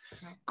Edinburgh.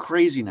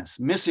 Craziness,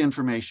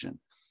 misinformation,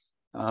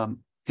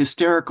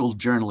 hysterical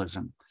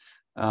journalism,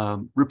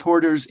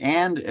 reporters,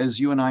 and as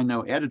you and I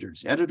know,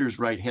 editors. Editors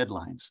write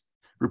headlines.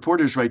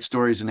 Reporters write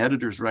stories and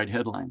editors write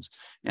headlines.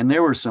 And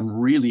there were some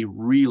really,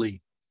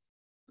 really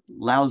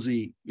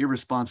lousy,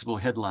 irresponsible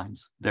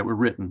headlines that were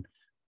written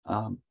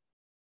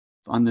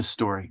on this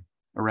story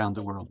around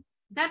the world.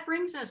 That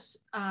brings us,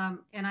 and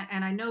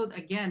I know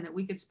again that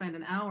we could spend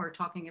an hour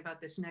talking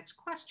about this next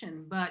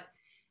question, but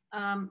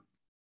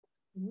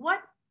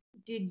what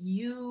did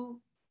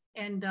you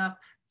end up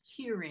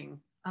hearing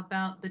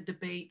about the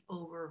debate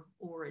over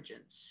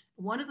origins?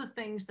 One of the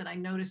things that I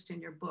noticed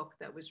in your book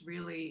that was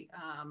really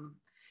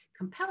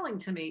compelling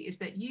to me is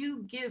that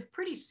you give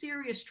pretty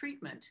serious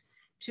treatment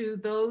to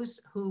those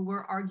who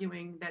were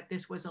arguing that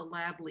this was a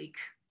lab leak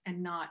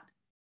and not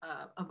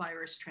a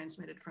virus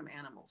transmitted from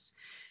animals.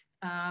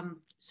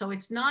 So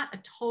it's not a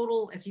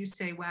total, as you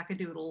say,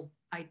 wackadoodle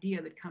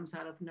idea that comes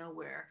out of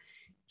nowhere.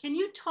 Can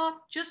you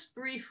talk just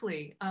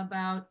briefly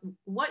about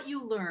what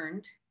you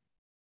learned,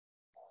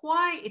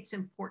 why it's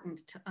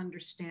important to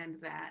understand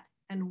that,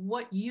 and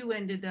what you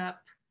ended up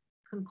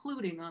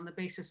concluding on the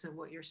basis of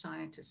what your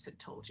scientists had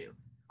told you?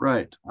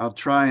 Right. I'll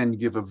try and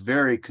give a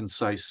very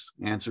concise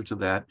answer to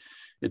that.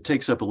 It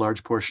takes up a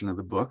large portion of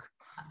the book.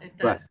 It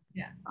does,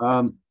 yeah.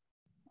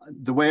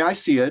 The way I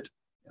see it,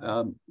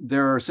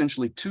 there are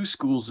essentially two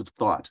schools of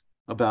thought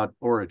about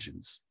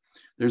origins.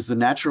 There's the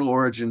natural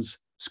origins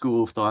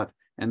school of thought,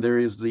 and there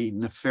is the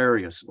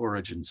nefarious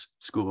origins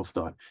school of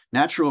thought.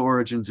 Natural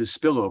origins is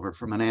spillover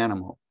from an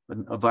animal,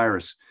 a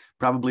virus,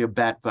 probably a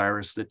bat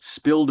virus that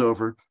spilled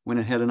over when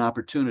it had an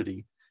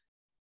opportunity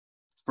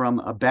from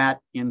a bat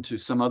into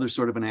some other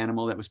sort of an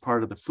animal that was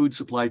part of the food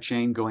supply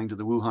chain going to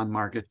the Wuhan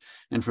market,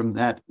 and from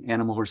that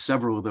animal or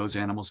several of those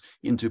animals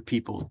into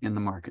people in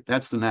the market.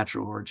 That's the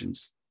natural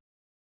origins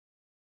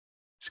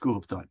school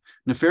of thought.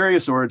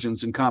 Nefarious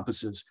origins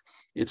encompasses,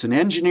 it's an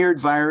engineered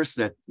virus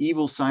that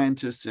evil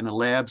scientists in a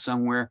lab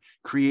somewhere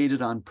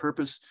created on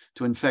purpose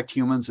to infect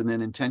humans and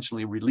then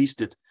intentionally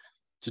released it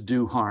to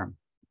do harm.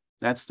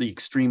 That's the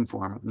extreme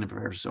form of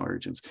nefarious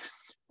origins.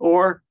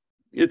 Or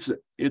it's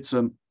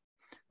a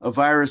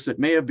virus that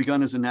may have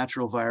begun as a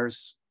natural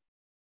virus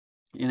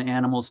in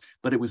animals,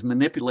 but it was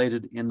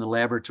manipulated in the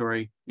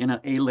laboratory, in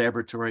a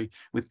laboratory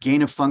with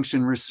gain of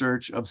function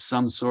research of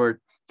some sort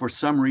for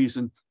some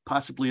reason,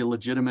 possibly a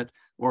legitimate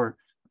or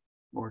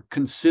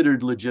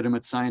considered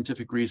legitimate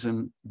scientific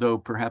reason, though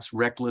perhaps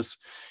reckless.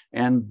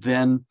 And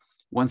then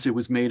once it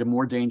was made a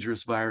more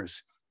dangerous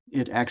virus,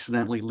 it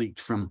accidentally leaked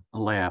from a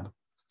lab.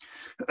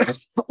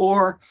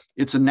 Or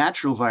it's a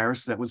natural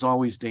virus that was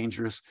always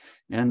dangerous,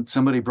 and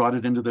somebody brought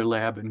it into their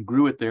lab and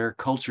grew it there,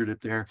 cultured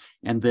it there,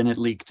 and then it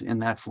leaked in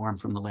that form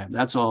from the lab.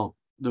 That's all.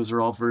 Those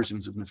are all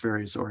versions of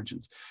nefarious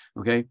origins.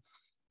 Okay.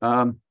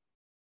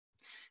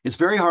 It's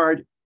very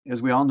hard,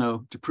 as we all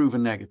know, to prove a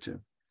negative.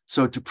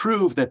 So to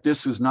prove that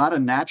this was not a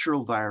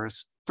natural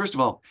virus, first of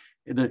all,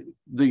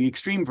 the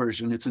extreme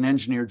version, it's an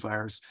engineered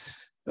virus.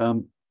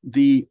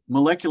 The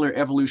molecular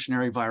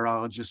evolutionary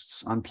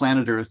virologists on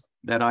planet Earth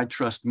that I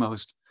trust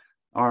most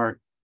are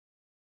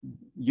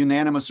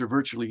unanimous or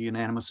virtually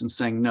unanimous in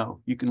saying,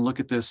 no, you can look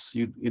at this,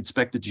 you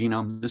inspect the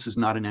genome, this is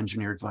not an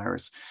engineered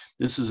virus.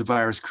 This is a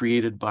virus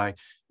created by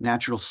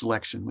natural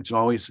selection, which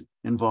always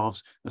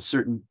involves a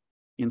certain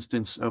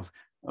instance of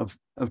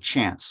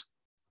chance.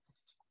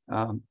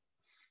 I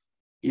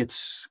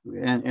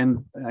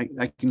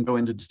can go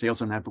into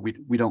details on that, but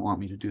we don't want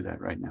me to do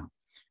that right now.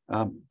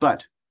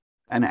 But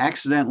an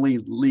accidentally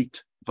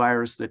leaked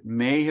virus that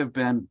may have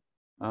been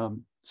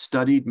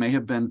studied, may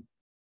have been,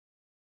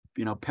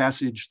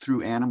 passage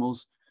through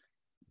animals,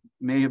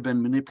 may have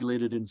been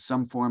manipulated in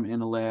some form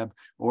in a lab,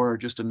 or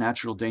just a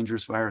natural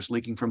dangerous virus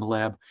leaking from a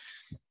lab.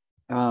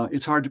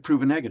 It's hard to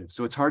prove a negative.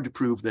 So it's hard to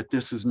prove that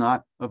this is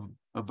not a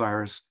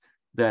virus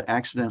that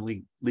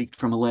accidentally leaked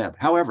from a lab.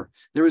 However,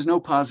 there is no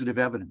positive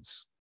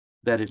evidence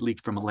that it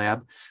leaked from a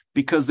lab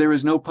because there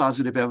is no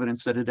positive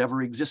evidence that it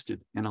ever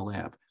existed in a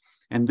lab.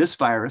 And this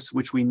virus,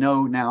 which we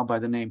know now by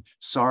the name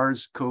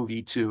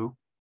SARS-CoV-2,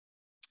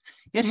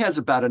 it has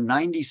about a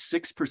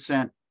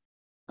 96%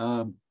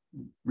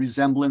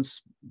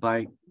 resemblance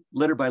by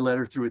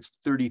letter through its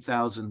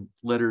 30,000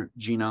 letter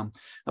genome,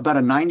 about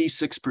a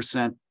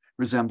 96%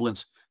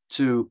 resemblance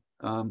to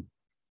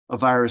a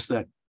virus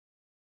that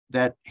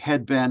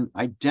had been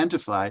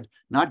identified,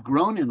 not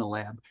grown in a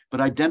lab,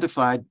 but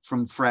identified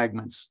from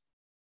fragments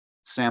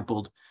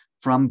sampled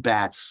from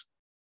bats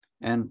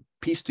and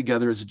pieced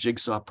together as a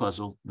jigsaw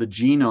puzzle, the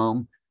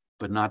genome,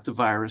 but not the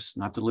virus,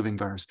 not the living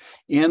virus,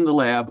 in the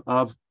lab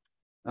of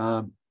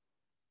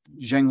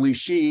Zhengli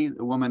Shi,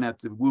 a woman at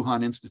the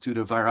Wuhan Institute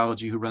of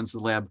Virology who runs the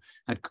lab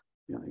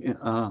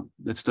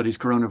that studies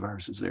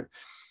coronaviruses there.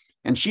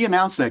 And she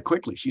announced that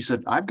quickly. She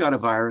said, I've got a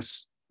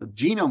virus, the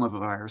genome of a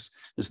virus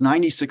that's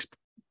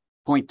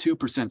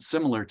 96.2%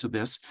 similar to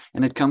this,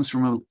 and it comes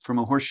from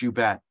a horseshoe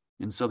bat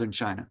in southern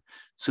China.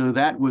 So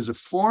that was a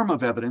form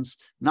of evidence,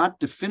 not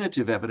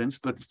definitive evidence,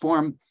 but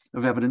form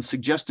of evidence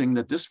suggesting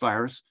that this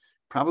virus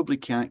probably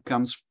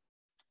comes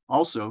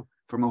also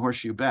from a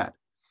horseshoe bat.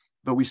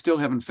 But we still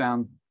haven't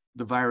found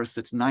the virus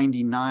that's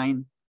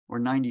 99 or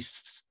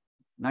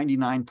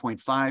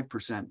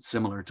 99.5%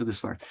 similar to this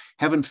virus.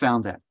 Haven't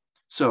found that.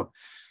 So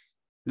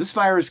this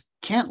virus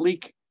can't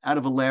leak out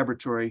of a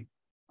laboratory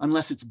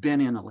unless it's been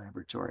in a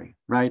laboratory,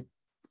 right?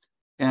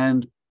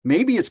 And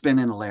maybe it's been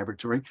in a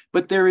laboratory,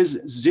 but there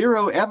is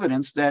zero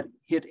evidence that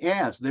it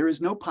has. There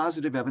is no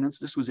positive evidence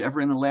this was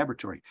ever in a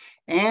laboratory.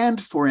 And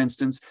for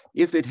instance,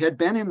 if it had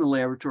been in the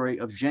laboratory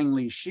of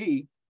Zhengli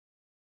Shi,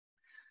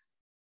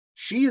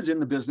 she is in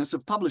the business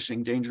of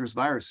publishing dangerous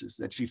viruses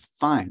that she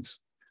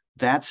finds.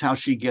 That's how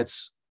she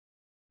gets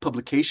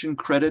publication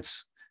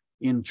credits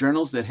in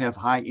journals that have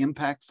high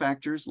impact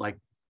factors like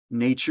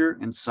Nature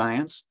and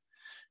Science.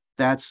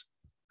 That's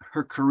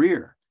her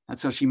career.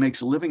 That's how she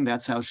makes a living.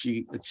 That's how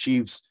she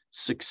achieves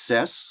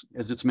success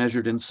as it's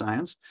measured in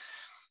science,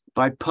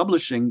 by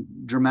publishing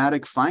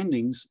dramatic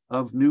findings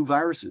of new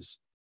viruses.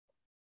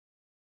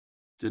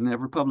 Didn't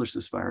ever publish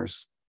this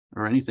virus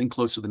or anything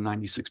closer than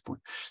 96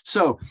 points.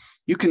 So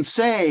you can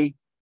say,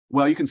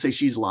 well, you can say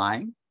she's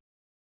lying.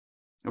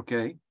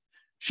 Okay.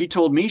 She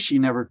told me she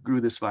never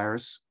grew this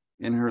virus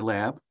in her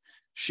lab.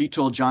 She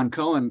told John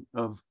Cohen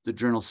of the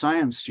journal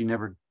Science she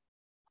never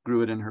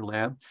grew it in her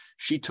lab.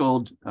 She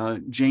told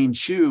Jane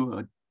Chu,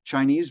 a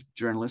Chinese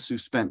journalist who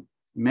spent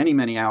many,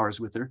 many hours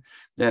with her,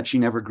 that she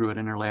never grew it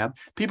in her lab.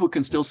 People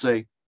can still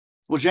say,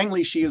 well,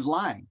 Zhengli Shi is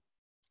lying.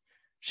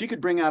 She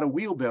could bring out a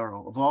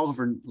wheelbarrow of all of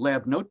her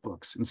lab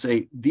notebooks and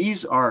say,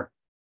 these are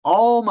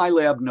all my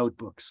lab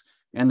notebooks,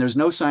 and there's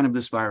no sign of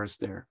this virus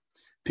there.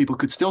 People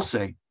could still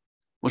say,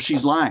 well,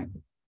 she's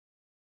lying.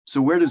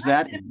 So where does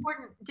that end?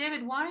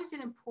 David, why is it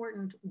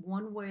important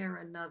one way or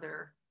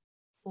another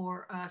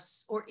for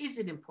us, or is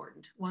it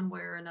important one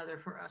way or another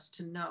for us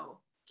to know,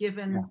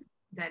 given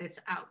that it's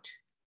out?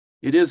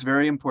 It is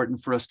very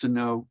important for us to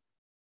know,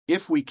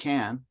 if we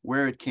can,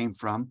 where it came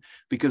from,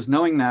 because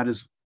knowing that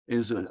is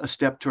a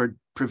step toward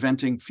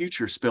preventing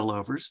future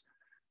spillovers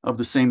of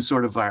the same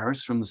sort of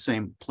virus from the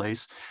same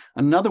place.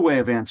 Another way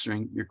of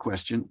answering your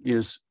question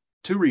is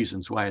two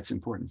reasons why it's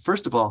important.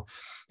 First of all,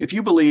 if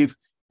you believe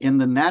in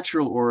the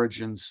natural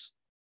origins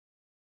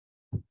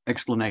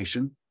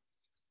explanation,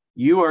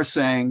 you are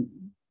saying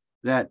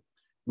that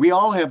we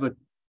all have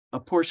a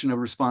portion of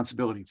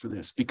responsibility for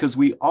this, because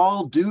we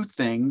all do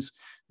things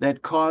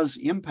that cause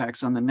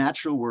impacts on the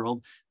natural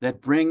world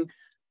that bring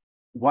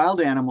wild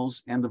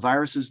animals and the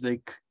viruses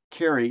they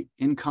carry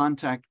in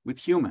contact with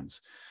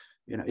humans.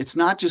 You know, it's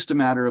not just a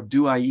matter of,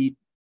 do I eat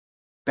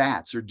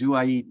bats or do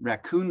I eat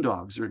raccoon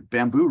dogs or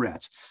bamboo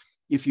rats?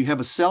 If you have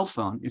a cell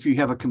phone, if you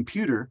have a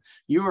computer,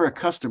 you are a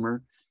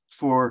customer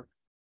for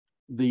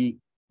the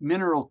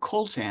mineral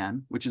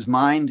coltan, which is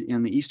mined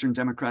in the Eastern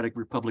Democratic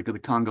Republic of the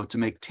Congo to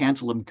make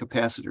tantalum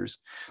capacitors.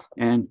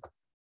 And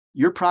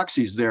your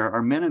proxies there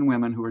are men and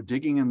women who are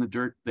digging in the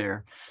dirt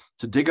there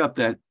to dig up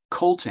that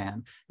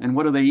coltan. And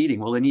what are they eating?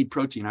 Well, they need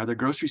protein. Are there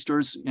grocery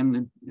stores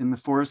in the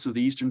forests of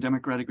the Eastern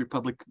Democratic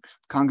Republic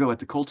Congo at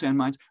the coltan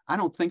mines? I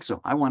don't think so.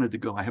 I wanted to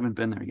go. I haven't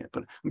been there yet,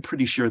 but I'm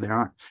pretty sure there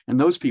aren't. And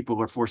those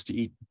people are forced to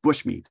eat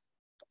bushmeat,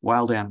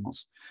 wild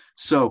animals.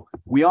 So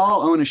we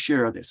all own a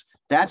share of this.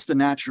 That's the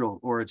natural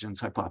origins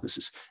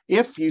hypothesis.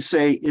 If you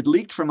say it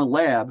leaked from a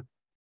lab,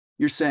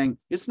 you're saying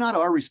it's not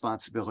our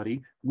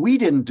responsibility. We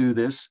didn't do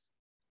this.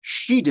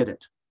 She did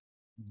it.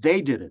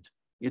 They did it.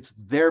 It's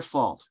their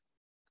fault.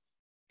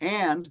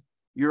 And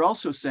you're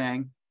also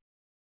saying,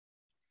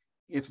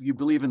 if you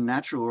believe in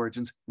natural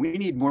origins, we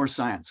need more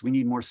science. We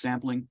need more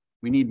sampling.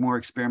 We need more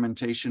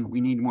experimentation.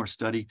 We need more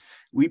study.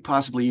 We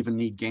possibly even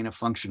need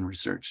gain-of-function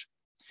research.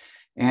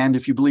 And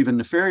if you believe in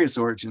nefarious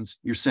origins,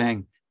 you're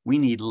saying we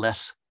need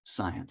less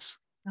science.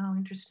 Oh,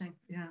 interesting.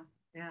 Yeah,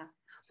 yeah.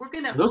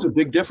 So those are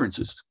big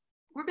differences.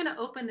 We're going to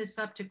open this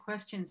up to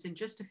questions in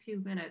just a few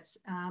minutes.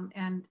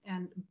 And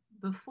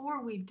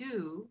before we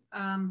do,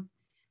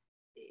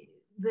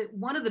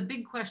 one of the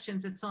big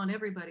questions that's on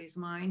everybody's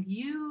mind,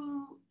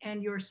 you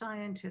and your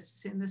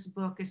scientists in this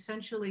book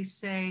essentially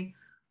say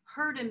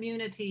herd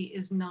immunity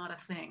is not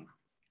a thing.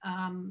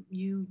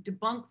 You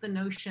debunk the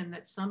notion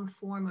that some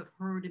form of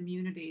herd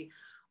immunity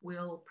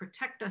will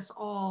protect us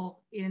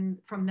all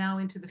from now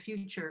into the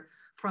future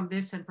from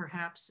this and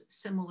perhaps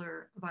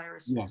similar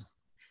viruses. Yeah.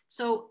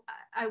 So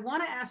I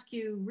want to ask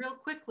you real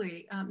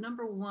quickly,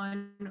 number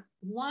one,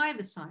 why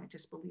the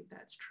scientists believe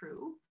that's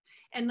true?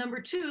 And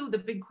number two, the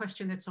big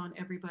question that's on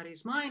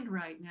everybody's mind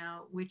right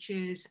now, which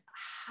is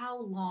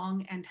how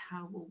long and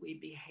how will we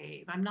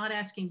behave? I'm not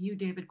asking you,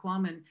 David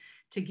Quammen,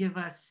 to give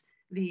us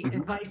the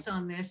advice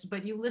on this,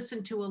 but you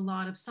listened to a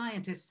lot of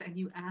scientists and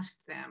you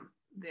asked them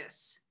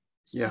this.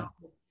 So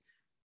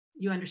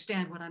you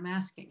understand what I'm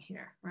asking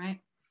here, right?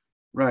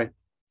 Right.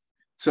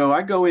 So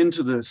I go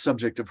into the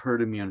subject of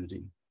herd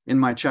immunity in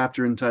my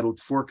chapter entitled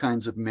 4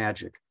 Kinds of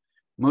Magic,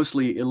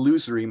 mostly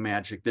illusory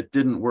magic that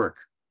didn't work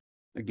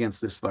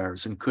against this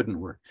virus and couldn't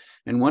work.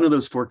 And one of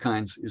those 4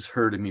 kinds is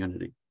herd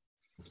immunity.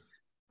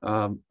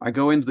 I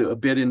go into a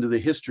bit into the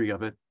history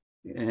of it,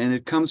 and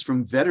it comes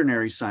from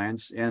veterinary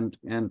science and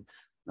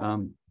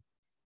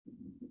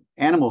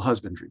animal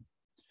husbandry.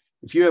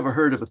 If you have a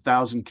herd of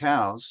 1,000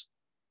 cows,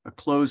 a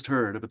closed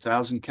herd of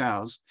 1,000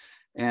 cows,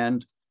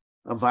 and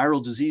a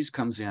viral disease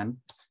comes in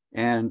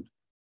and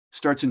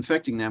starts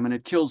infecting them, and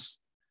it kills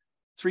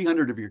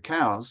 300 of your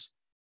cows,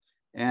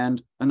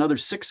 and another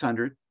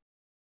 600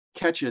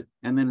 catch it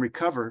and then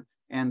recover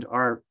and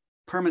are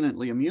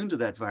permanently immune to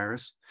that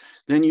virus,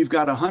 then you've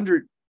got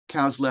 100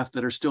 cows left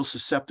that are still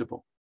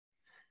susceptible.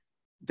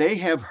 They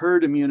have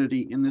herd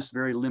immunity in this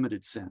very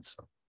limited sense.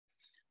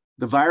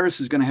 The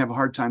virus is going to have a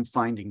hard time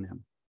finding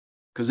them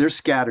because they're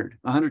scattered,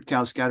 100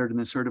 cows scattered in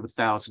this herd of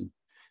 1,000.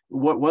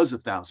 What was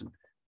 1,000?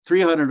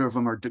 300 of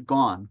them are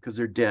gone because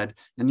they're dead,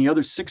 and the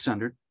other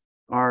 600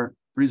 are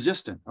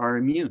resistant, are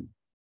immune.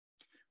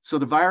 So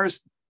the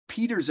virus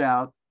peters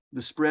out,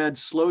 the spread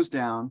slows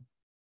down,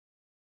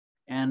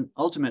 and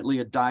ultimately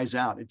it dies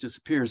out. It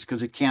disappears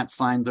because it can't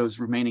find those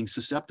remaining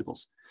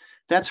susceptibles.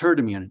 That's herd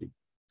immunity.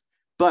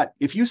 But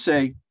if you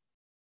say,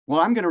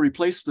 well, I'm going to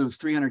replace those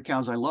 300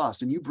 cows I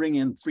lost, and you bring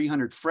in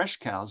 300 fresh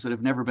cows that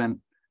have never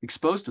been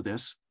exposed to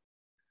this,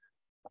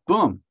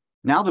 boom,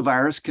 now the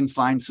virus can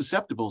find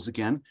susceptibles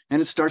again,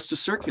 and it starts to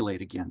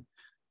circulate again.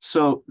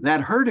 So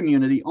that herd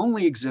immunity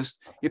only exists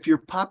if your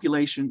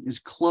population is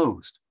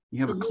closed. You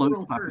have a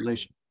closed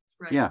population.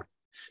 Right. Yeah.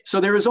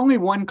 So there is only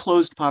one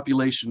closed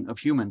population of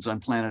humans on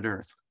planet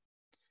Earth,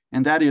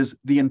 and that is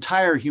the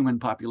entire human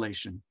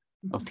population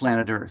of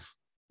planet Earth.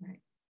 Right.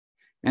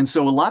 And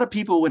so a lot of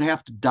people would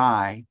have to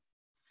die,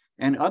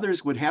 and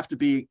others would have to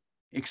be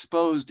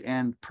exposed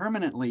and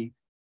permanently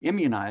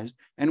immunized.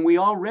 And we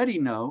already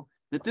know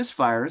that this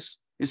virus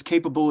is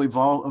capable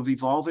of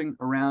evolving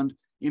around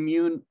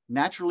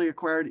naturally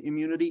acquired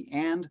immunity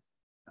and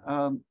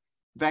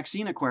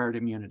vaccine-acquired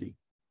immunity.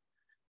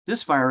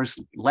 This virus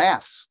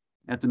laughs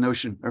at the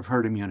notion of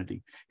herd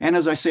immunity. And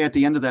as I say at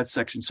the end of that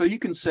section, so you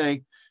can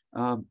say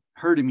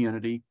herd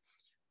immunity,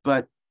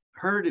 but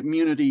herd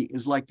immunity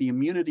is like the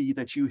immunity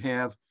that you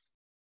have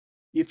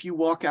if you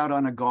walk out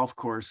on a golf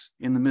course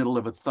in the middle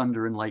of a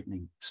thunder and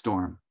lightning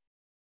storm.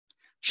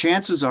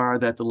 Chances are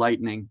that the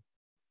lightning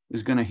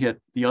is going to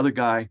hit the other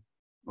guy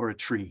or a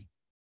tree.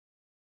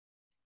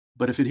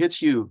 But if it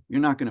hits you, you're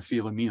not going to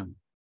feel immune.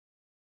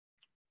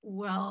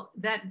 Well,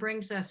 that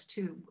brings us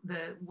to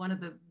one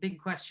of the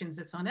big questions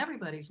that's on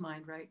everybody's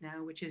mind right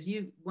now, which is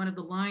one of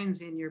the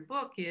lines in your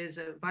book is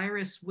a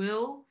virus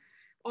will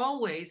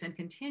always and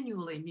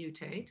continually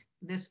mutate.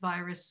 This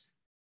virus,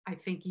 I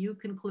think you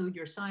conclude,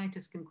 your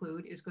scientists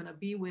conclude, is going to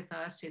be with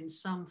us in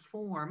some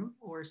form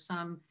or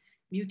some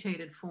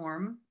mutated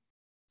form,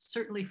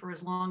 certainly for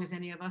as long as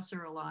any of us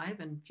are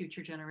alive and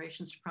future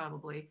generations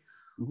probably.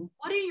 Mm-hmm.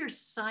 What do your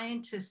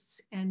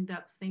scientists end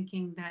up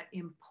thinking that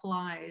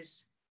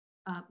implies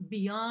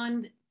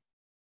beyond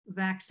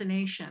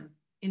vaccination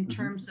in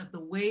terms of the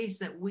ways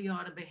that we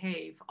ought to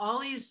behave?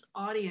 Ollie's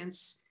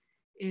audience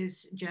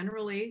is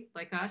generally,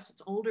 like us,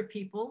 it's older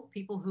people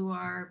who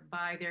are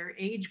by their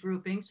age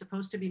grouping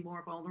supposed to be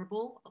more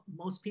vulnerable.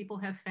 Most people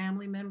have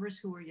family members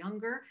who are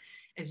younger.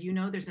 As you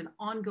know, there's an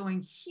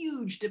ongoing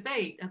huge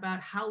debate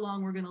about how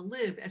long we're going to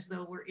live as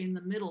though we're in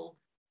the middle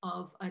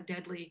of a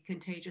deadly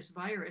contagious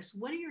virus.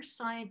 What do your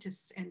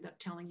scientists end up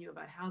telling you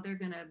about how they're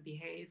going to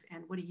behave,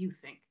 and what do you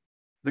think?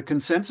 The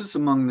consensus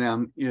among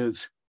them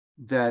is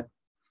that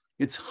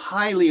it's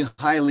highly,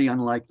 highly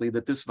unlikely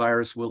that this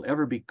virus will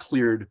ever be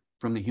cleared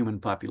from the human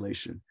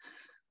population.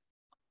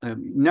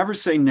 Never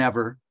say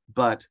never,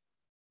 but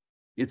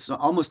it's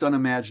almost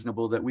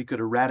unimaginable that we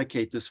could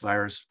eradicate this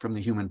virus from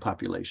the human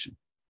population.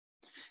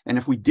 And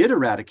if we did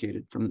eradicate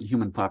it from the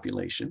human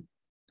population,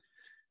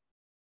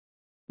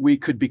 we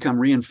could become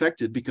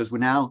reinfected because we're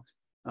now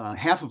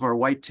half of our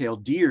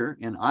white-tailed deer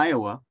in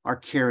Iowa are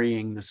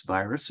carrying this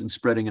virus and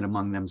spreading it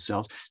among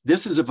themselves.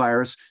 This is a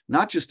virus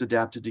not just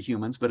adapted to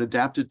humans, but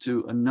adapted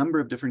to a number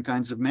of different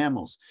kinds of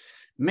mammals.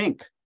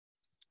 Mink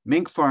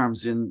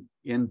farms in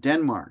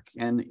Denmark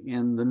and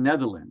in the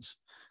Netherlands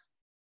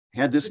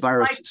had this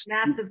virus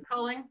massive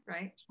culling,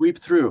 right? Sweep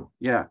through,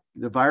 yeah.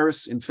 The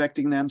virus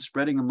infecting them,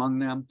 spreading among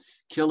them,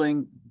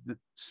 killing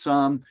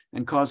some,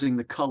 and causing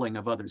the culling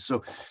of others.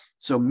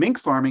 So mink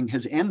farming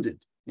has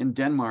ended in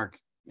Denmark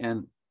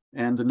and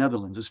the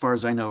Netherlands, as far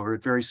as I know, or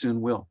it very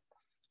soon will.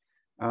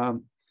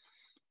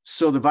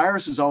 So the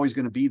virus is always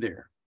going to be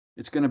there.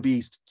 It's going to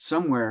be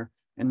somewhere,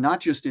 and not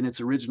just in its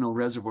original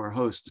reservoir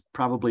host,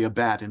 probably a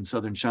bat in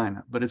southern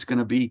China, but it's going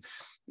to be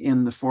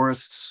in the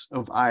forests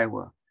of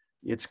Iowa.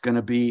 It's going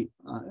to be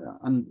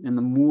in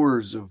the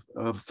moors of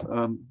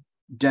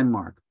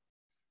Denmark,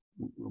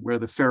 where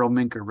the feral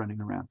mink are running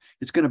around.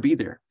 It's going to be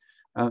there.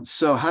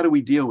 So how do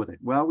we deal with it?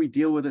 Well, we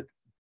deal with it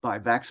by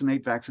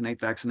vaccinate,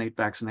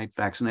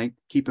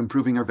 keep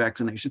improving our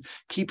vaccination,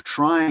 keep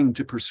trying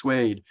to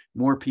persuade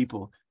more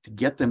people to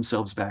get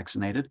themselves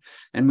vaccinated.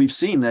 And we've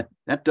seen that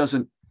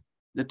doesn't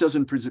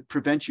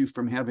prevent you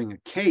from having a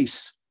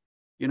case.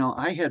 You know,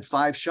 I had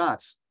 5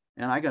 shots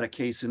and I got a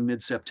case in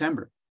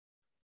mid-September.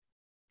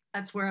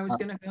 That's where I was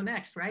going to go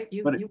next, right?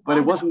 But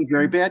it wasn't a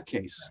very bad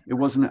case. It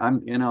wasn't.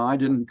 I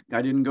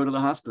didn't go to the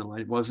hospital.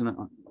 I wasn't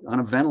on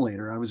a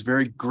ventilator. I was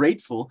very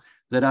grateful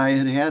that I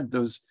had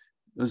those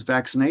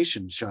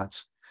vaccination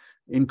shots,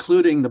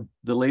 including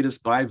the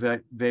latest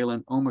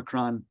bivalent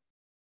Omicron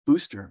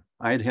booster.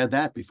 I had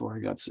that before I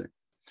got sick.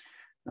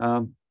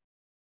 So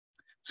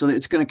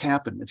it's going to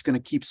happen. It's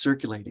going to keep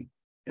circulating,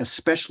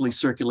 especially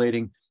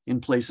circulating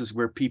in places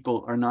where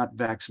people are not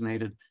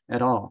vaccinated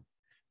at all.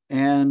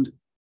 And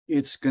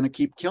it's going to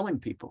keep killing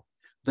people.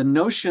 The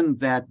notion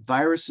that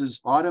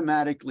viruses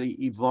automatically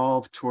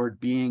evolve toward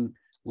being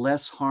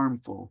less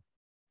harmful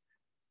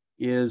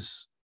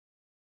is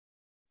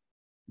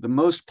the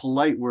most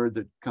polite word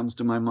that comes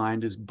to my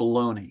mind is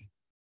baloney.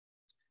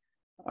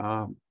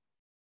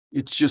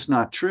 It's just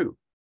not true,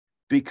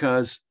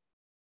 because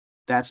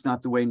that's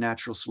not the way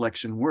natural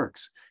selection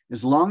works.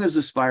 As long as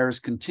this virus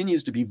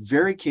continues to be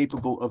very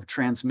capable of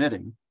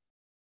transmitting,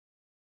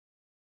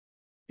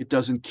 it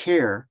doesn't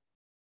care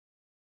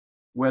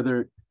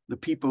whether the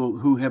people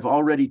who have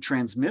already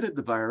transmitted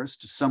the virus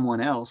to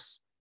someone else,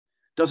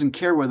 doesn't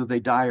care whether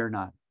they die or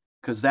not,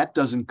 because that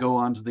doesn't go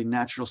onto the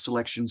natural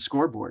selection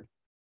scoreboard.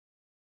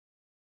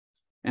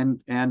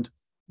 And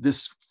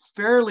this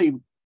fairly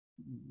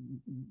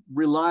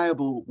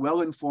reliable,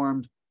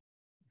 well-informed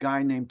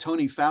guy named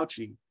Tony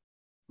Fauci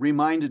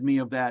reminded me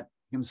of that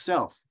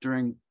himself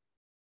during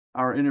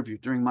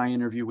my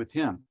interview with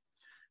him.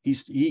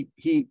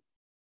 He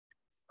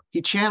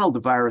channeled the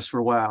virus for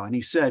a while, and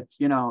he said,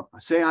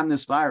 say I'm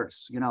this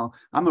virus,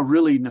 I'm a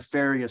really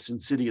nefarious,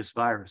 insidious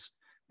virus.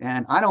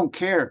 And I don't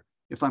care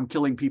if I'm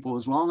killing people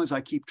as long as I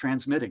keep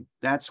transmitting.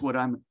 That's what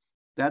I'm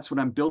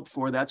built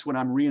for. That's what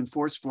I'm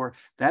reinforced for.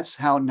 That's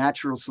how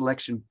natural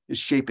selection is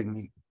shaping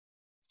me.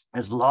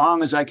 As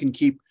long as I can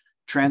keep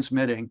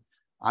transmitting,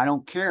 I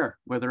don't care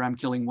whether I'm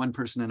killing 1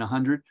 person in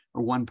 100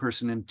 or 1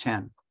 person in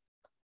 10.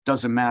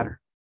 Doesn't matter.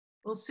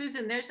 Well,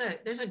 Susan, there's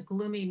a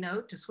gloomy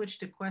note to switch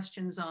to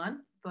questions on,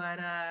 but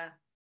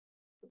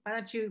why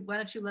don't you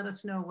let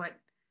us know what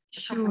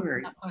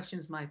Sure.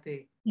 questions might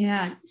be?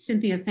 Yeah,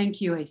 Cynthia,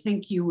 thank you. I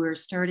think you were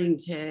starting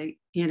to,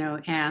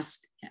 ask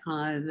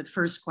the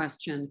first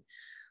question,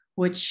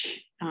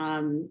 which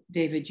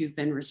David, you've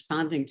been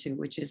responding to,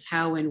 which is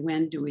how and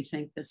when do we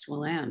think this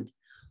will end,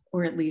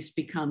 or at least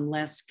become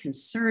less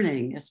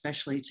concerning,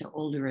 especially to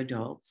older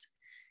adults?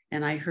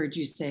 And I heard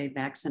you say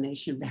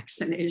vaccination.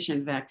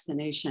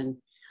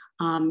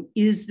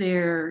 Is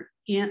there,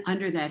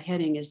 under that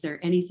heading, is there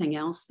anything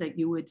else that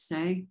you would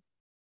say?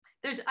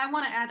 I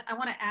want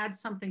to add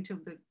something to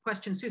the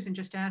question Susan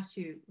just asked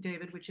you,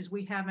 David, which is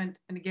we haven't,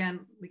 and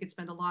again, we could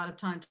spend a lot of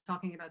time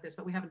talking about this,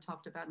 but we haven't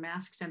talked about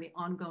masks and the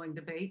ongoing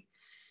debate.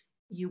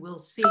 You will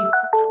see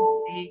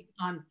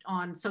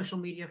on social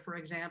media, for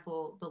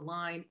example, the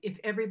line, if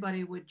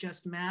everybody would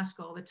just mask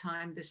all the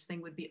time, this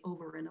thing would be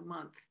over in a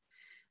month.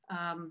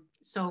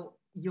 So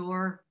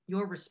your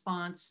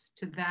response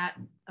to that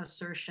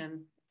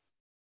assertion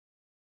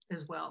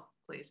as well,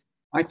 please.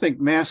 I think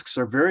masks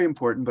are very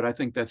important, but I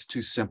think that's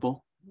too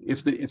simple.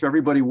 If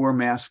everybody wore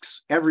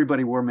masks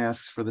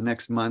for the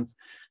next month,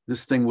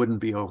 this thing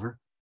wouldn't be over.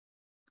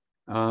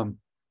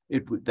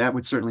 That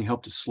would certainly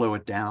help to slow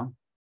it down,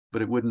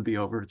 but it wouldn't be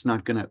over. It's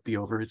not going to be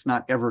over. It's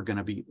not ever going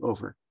to be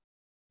over.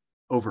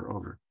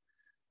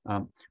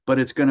 But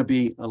it's going to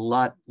be a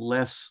lot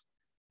less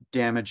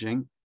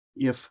damaging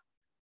if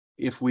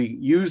we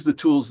use the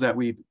tools that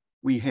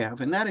we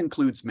have, and that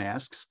includes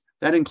masks.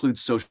 That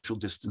includes social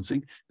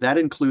distancing. That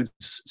includes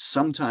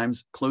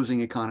sometimes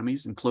closing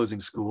economies and closing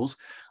schools.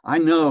 I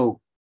know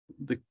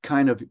the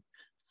kind of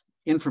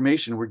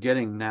information we're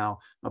getting now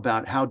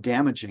about how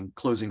damaging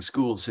closing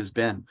schools has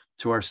been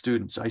to our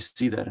students. I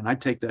see that, and I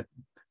take that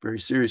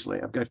very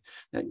seriously.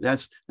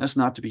 That's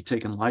not to be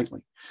taken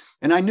lightly.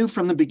 And I knew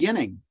from the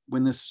beginning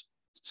when this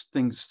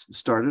thing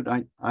started,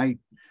 I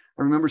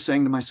remember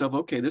saying to myself,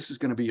 okay, this is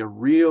going to be a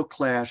real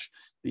clash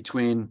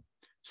between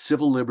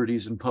civil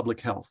liberties and public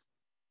health.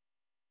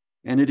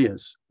 And it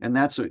is. And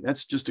that's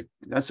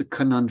a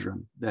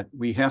conundrum that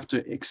we have to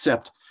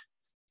accept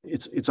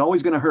it's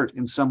always going to hurt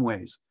in some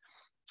ways.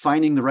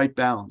 Finding the right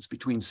balance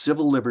between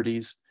civil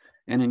liberties,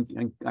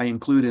 and I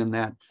include in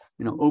that,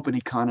 open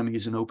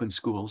economies and open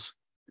schools,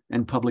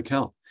 and public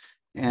health.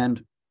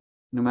 And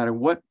no matter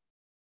what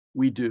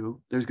we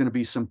do, there's going to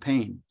be some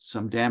pain,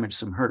 some damage,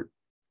 some hurt,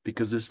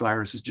 because this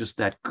virus is just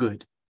that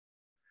good.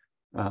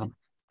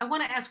 I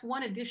want to ask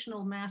one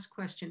additional mask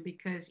question,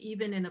 because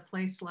even in a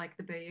place like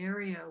the Bay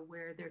Area,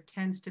 where there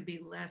tends to be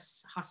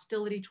less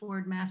hostility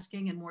toward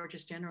masking and more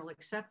just general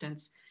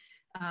acceptance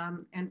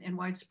and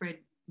widespread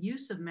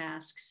use of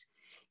masks,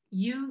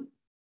 you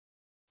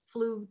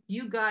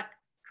got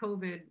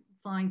COVID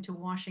flying to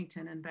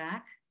Washington and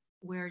back,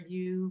 where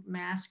you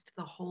masked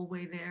the whole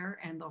way there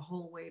and the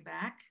whole way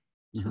back,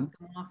 took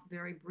them off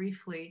very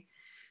briefly.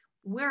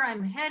 Where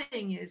I'm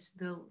heading is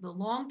the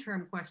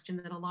long-term question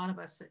that a lot of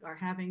us are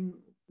having,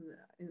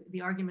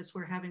 the arguments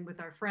we're having with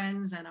our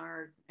friends and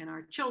our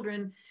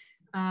children.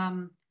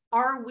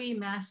 Are we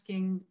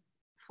masking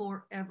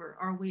forever?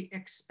 Are we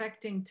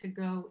expecting to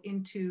go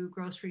into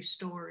grocery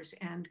stores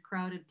and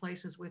crowded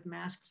places with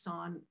masks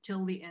on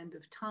till the end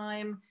of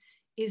time?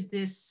 Is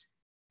this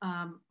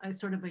a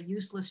sort of a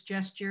useless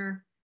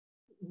gesture?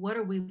 What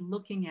are we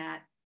looking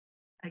at?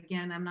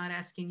 Again, I'm not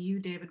asking you,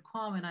 David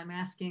Quammen, I'm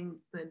asking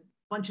the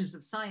bunches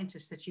of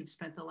scientists that you've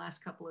spent the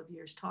last couple of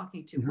years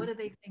talking to. What do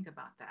they think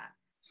about that?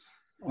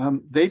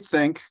 They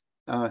think,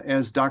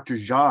 as Dr.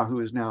 Jha, who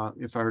is now,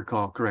 if I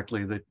recall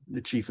correctly,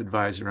 the chief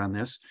advisor on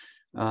this,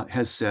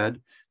 has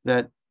said,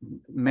 that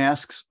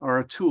masks are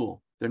a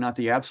tool. They're not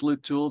the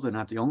absolute tool. They're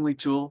not the only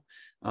tool,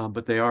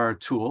 but they are a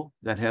tool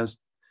that has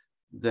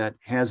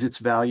its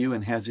value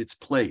and has its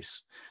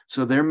place.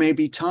 So there may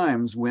be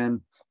times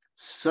when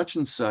such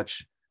and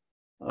such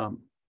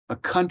a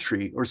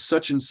country, or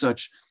such and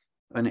such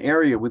an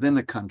area within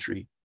the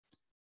country,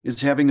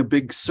 is having a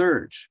big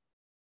surge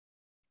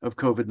of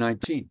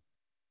COVID-19.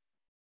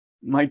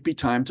 Might be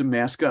time to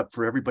mask up,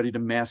 for everybody to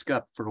mask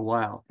up for a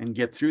while and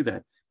get through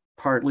that.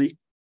 Partly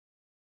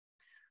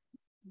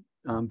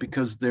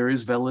because there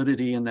is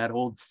validity in that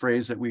old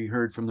phrase that we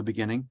heard from the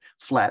beginning,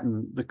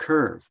 flatten the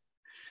curve.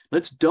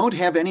 Don't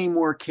have any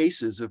more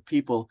cases of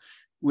people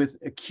with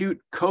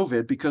acute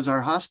COVID, because our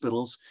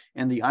hospitals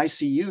and the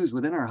ICUs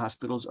within our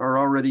hospitals are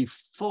already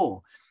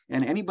full.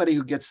 And anybody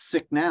who gets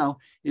sick now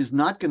is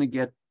not going to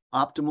get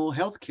optimal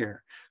health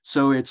care.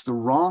 So it's the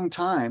wrong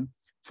time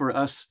for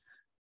us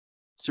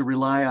to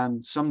rely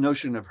on some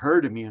notion of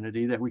herd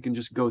immunity, that we can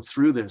just go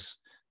through this,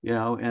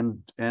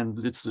 and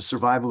it's the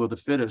survival of the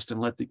fittest,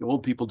 and let the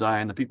old people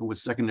die and the people with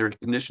secondary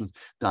conditions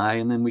die.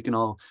 And then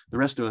the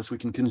rest of us, we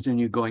can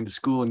continue going to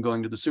school and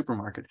going to the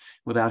supermarket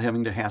without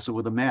having to hassle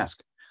with a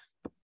mask.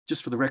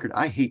 Just for the record,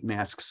 I hate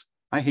masks.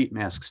 I hate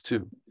masks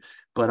too,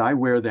 but I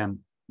wear them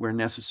where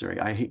necessary.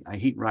 I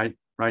hate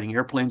riding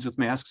airplanes with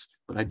masks,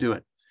 but I do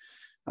it.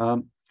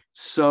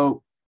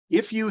 So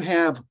if you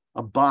have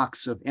a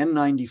box of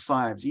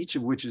N95s, each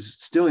of which is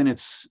still in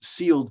its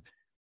sealed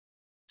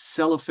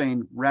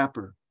cellophane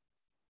wrapper,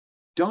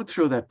 don't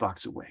throw that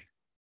box away.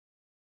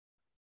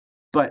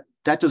 But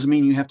that doesn't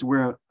mean you have to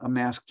wear a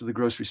mask to the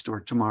grocery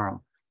store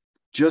tomorrow.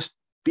 Just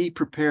be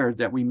prepared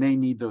that we may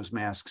need those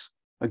masks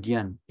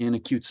again in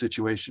acute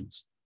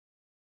situations.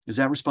 Is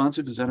that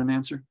responsive? Is that an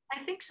answer?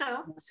 I think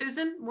so.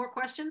 Susan, more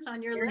questions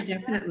on your list?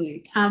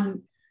 Definitely.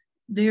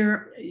 There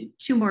are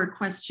two more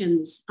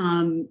questions.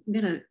 I'm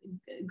going to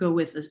go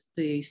with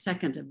the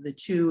second of the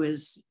two.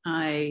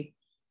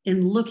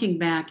 In looking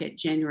back at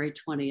January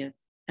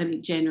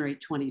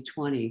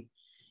 2020,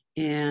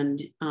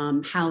 and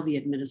how the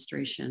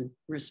administration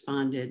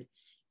responded,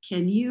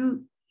 can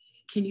you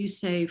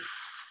say,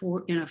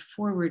 in a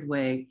forward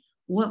way,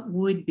 what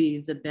would be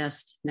the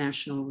best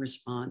national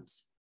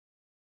response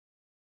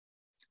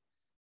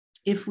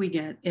as we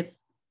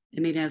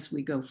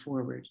go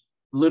forward?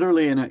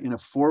 Literally in a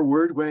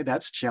 4-word way?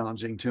 That's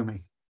challenging to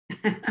me.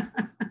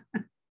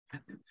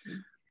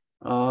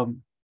 4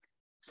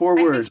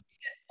 words.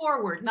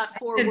 Forward, not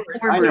forward.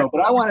 I know,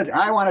 but I want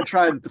to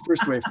try it the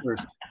first way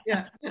first.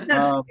 Yeah.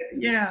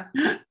 Yeah.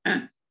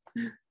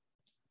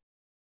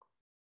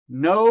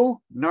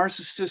 No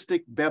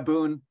narcissistic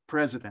baboon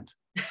president.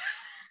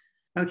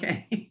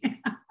 Okay.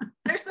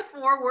 There's the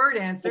 4-word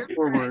answer. That's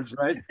 4 words,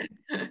 right?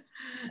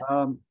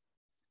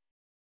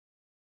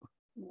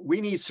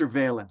 We need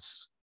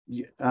surveillance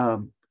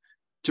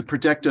to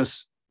protect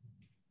us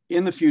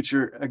in the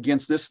future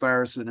against this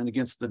virus and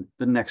against the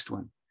next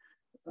one.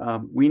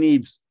 We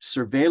need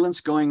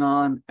surveillance going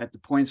on at the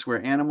points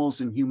where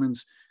animals and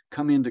humans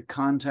come into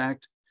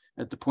contact,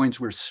 at the points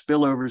where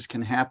spillovers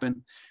can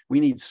happen. We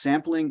need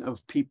sampling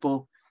of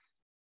people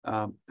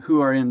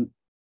who are in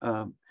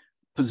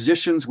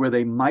positions where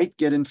they might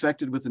get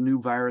infected with the new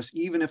virus,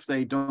 even if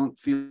they don't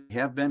feel they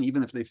have been,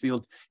 even if they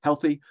feel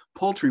healthy.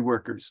 Poultry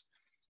workers.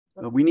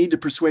 We need to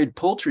persuade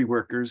poultry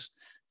workers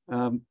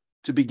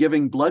to be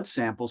giving blood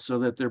samples so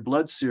that their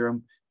blood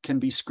serum can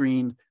be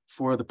screened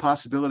for the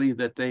possibility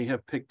that they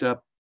have picked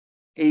up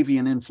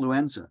avian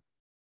influenza,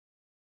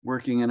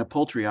 working in a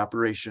poultry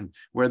operation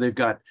where they've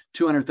got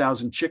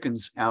 200,000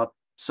 chickens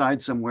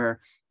outside somewhere,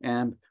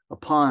 and a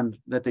pond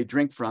that they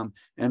drink from,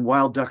 and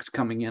wild ducks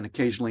coming in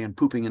occasionally and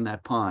pooping in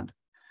that pond.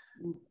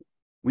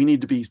 We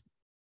need to be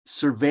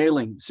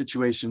surveilling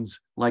situations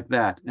like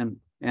that,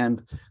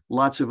 and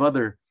lots of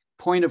other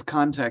point of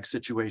contact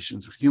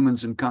situations,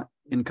 humans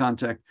in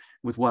contact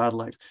with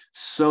wildlife,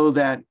 so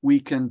that we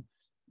can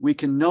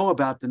know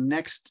about the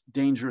next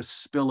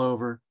dangerous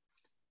spillover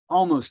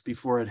almost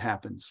before it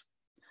happens,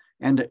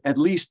 and at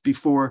least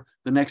before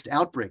the next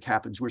outbreak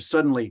happens, where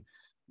suddenly,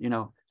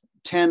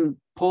 10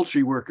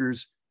 poultry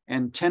workers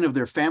and 10 of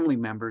their family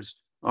members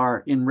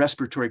are in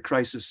respiratory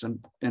crisis,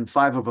 and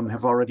 5 of them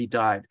have already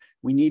died.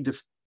 We need to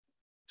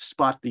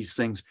spot these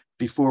things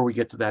before we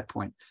get to that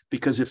point,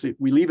 because if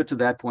we leave it to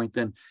that point,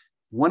 then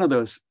one of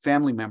those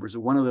family members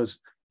or one of those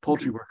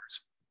poultry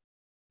workers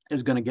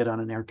is going to get on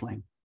an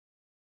airplane.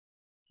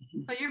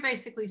 So you're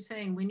basically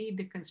saying we need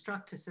to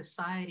construct a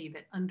society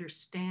that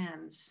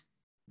understands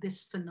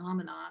this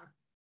phenomenon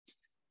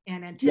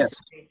and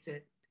anticipates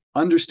it.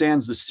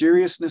 Understands the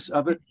seriousness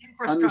of it,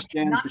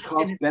 understands the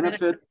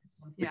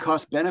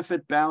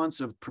cost-benefit balance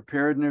of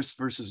preparedness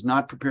versus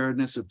not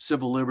preparedness, of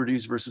civil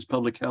liberties versus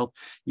public health.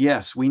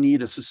 Yes, we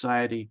need a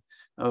society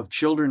of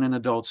children and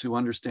adults who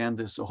understand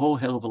this a whole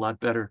hell of a lot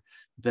better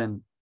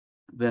than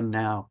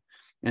now.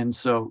 And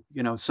so,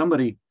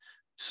 somebody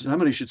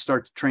should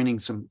start training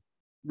some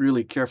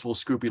really careful,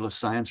 scrupulous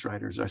science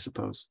writers, I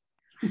suppose.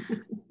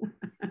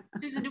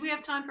 Susan, do we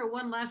have time for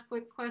one last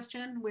quick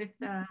question with?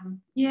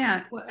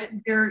 Yeah, well,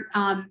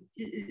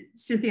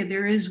 Cynthia,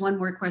 there is one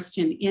more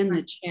question in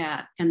the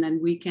chat, and then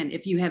we can,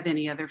 if you have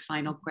any other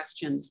final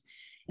questions.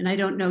 And I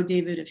don't know,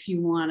 David, if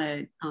you want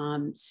to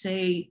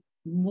say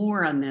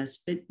more on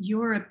this, but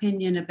your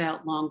opinion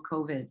about long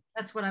COVID.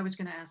 That's what I was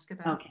going to ask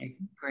about. Okay,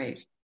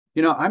 great.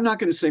 I'm not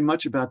going to say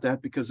much about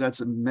that because that's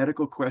a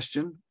medical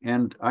question,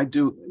 and I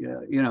do,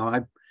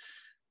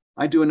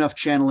 I do enough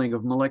channeling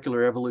of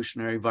molecular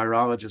evolutionary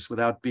virologists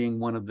without being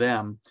one of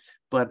them,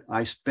 but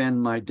I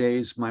spend my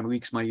days, my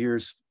weeks, my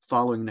years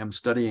following them,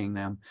 studying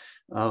them.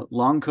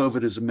 Long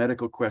COVID is a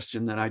medical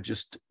question that I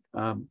just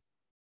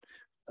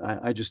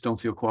don't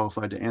feel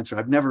qualified to answer.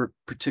 I've never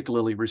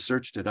particularly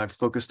researched it. I've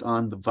focused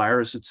on the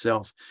virus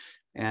itself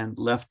and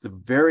left the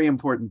very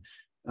important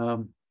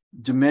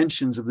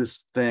dimensions of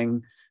this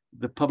thing,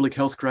 the public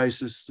health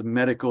crisis, the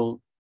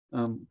medical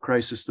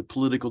crisis, the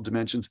political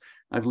dimensions.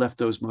 I've left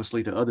those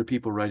mostly to other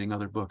people writing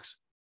other books.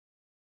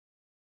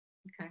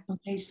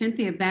 Okay,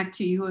 Cynthia, back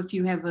to you if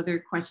you have other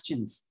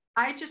questions.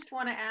 I just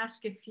want to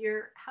ask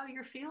how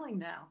you're feeling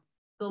now.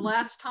 The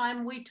last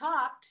time we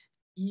talked,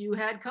 you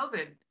had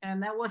COVID,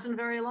 and that wasn't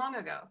very long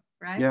ago,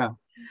 right? Yeah,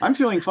 I'm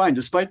feeling fine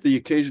despite the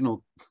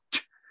occasional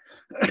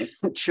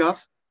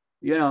chuff.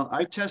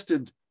 I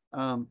tested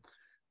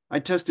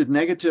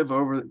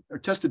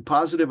tested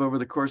positive over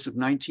the course of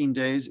 19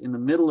 days. In the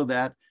middle of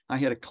that, I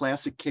had a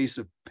classic case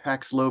of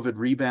Paxlovid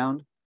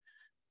rebound.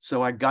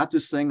 So I got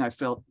this thing. I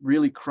felt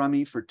really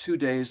crummy for 2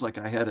 days, like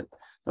I had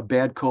a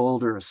bad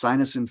cold or a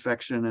sinus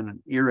infection and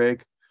an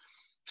earache.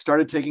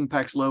 Started taking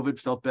Paxlovid,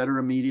 felt better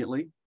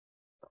immediately.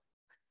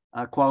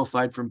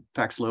 Qualified for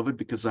Paxlovid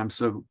because I'm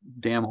so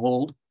damn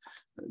old.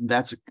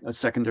 That's a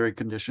secondary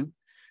condition.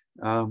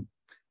 And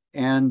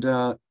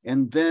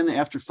then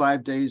after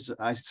 5 days,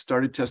 I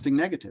started testing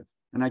negative,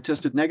 and I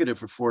tested negative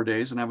for 4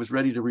 days, and I was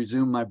ready to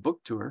resume my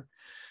book tour.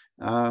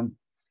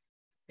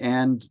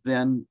 And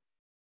then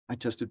I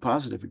tested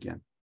positive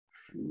again,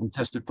 and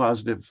tested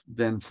positive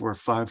then for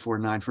 5, 4,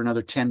 9 for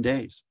another 10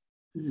 days.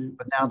 Mm-hmm.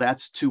 But now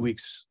that's 2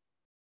 weeks,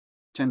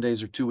 10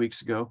 days or 2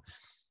 weeks ago.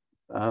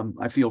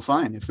 I feel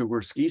fine. If it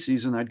were ski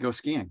season, I'd go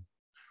skiing.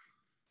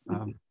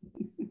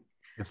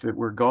 If it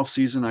were golf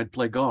season, I'd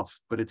play golf,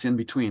 but it's in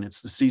between.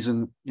 It's the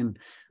season in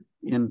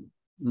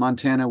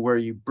Montana where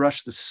you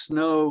brush the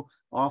snow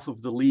off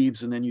of the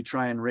leaves and then you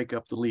try and rake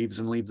up the leaves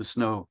and leave the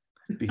snow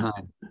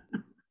behind.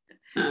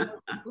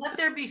 Let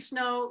there be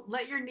snow,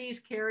 let your knees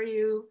carry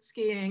you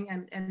skiing,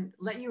 and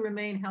let you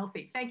remain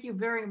healthy. Thank you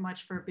very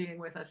much for being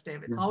with us,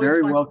 David. It's always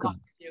very fun welcome. to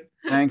talk to you.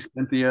 Thanks,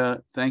 Cynthia.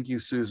 Thank you,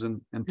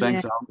 Susan. And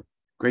thanks, Al.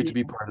 Great to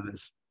be part of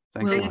this.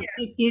 Thanks a lot.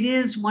 It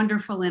is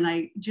wonderful. And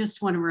I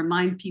just want to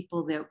remind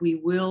people that we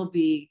will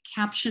be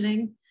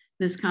captioning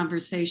this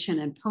conversation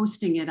and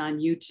posting it on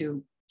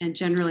YouTube. And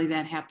generally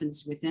that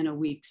happens within a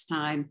week's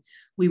time.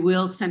 We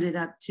will send it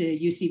up to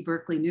UC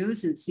Berkeley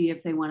News and see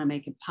if they want to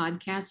make a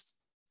podcast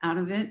out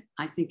of it.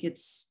 I think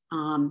it's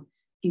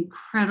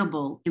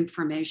incredible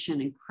information,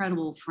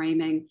 incredible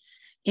framing,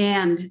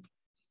 and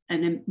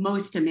a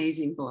most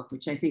amazing book,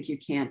 which I think you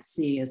can't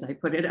see as I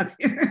put it up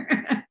here.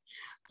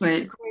 But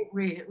it's a great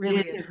read. It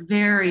really is a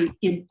very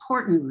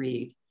important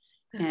read.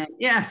 And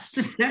yes,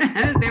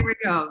 there we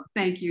go.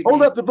 Thank you.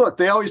 Hold up the book.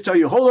 They always tell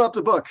you, hold up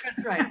the book.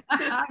 That's right.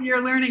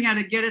 You're learning how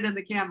to get it in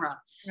the camera.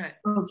 Right.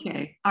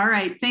 Okay. All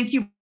right. Thank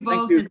you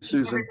both. Thank you,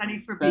 Susan.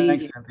 Everybody for being here.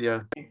 Thanks,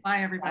 Cynthia.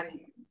 Bye,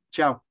 everybody.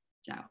 Ciao.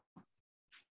 Ciao.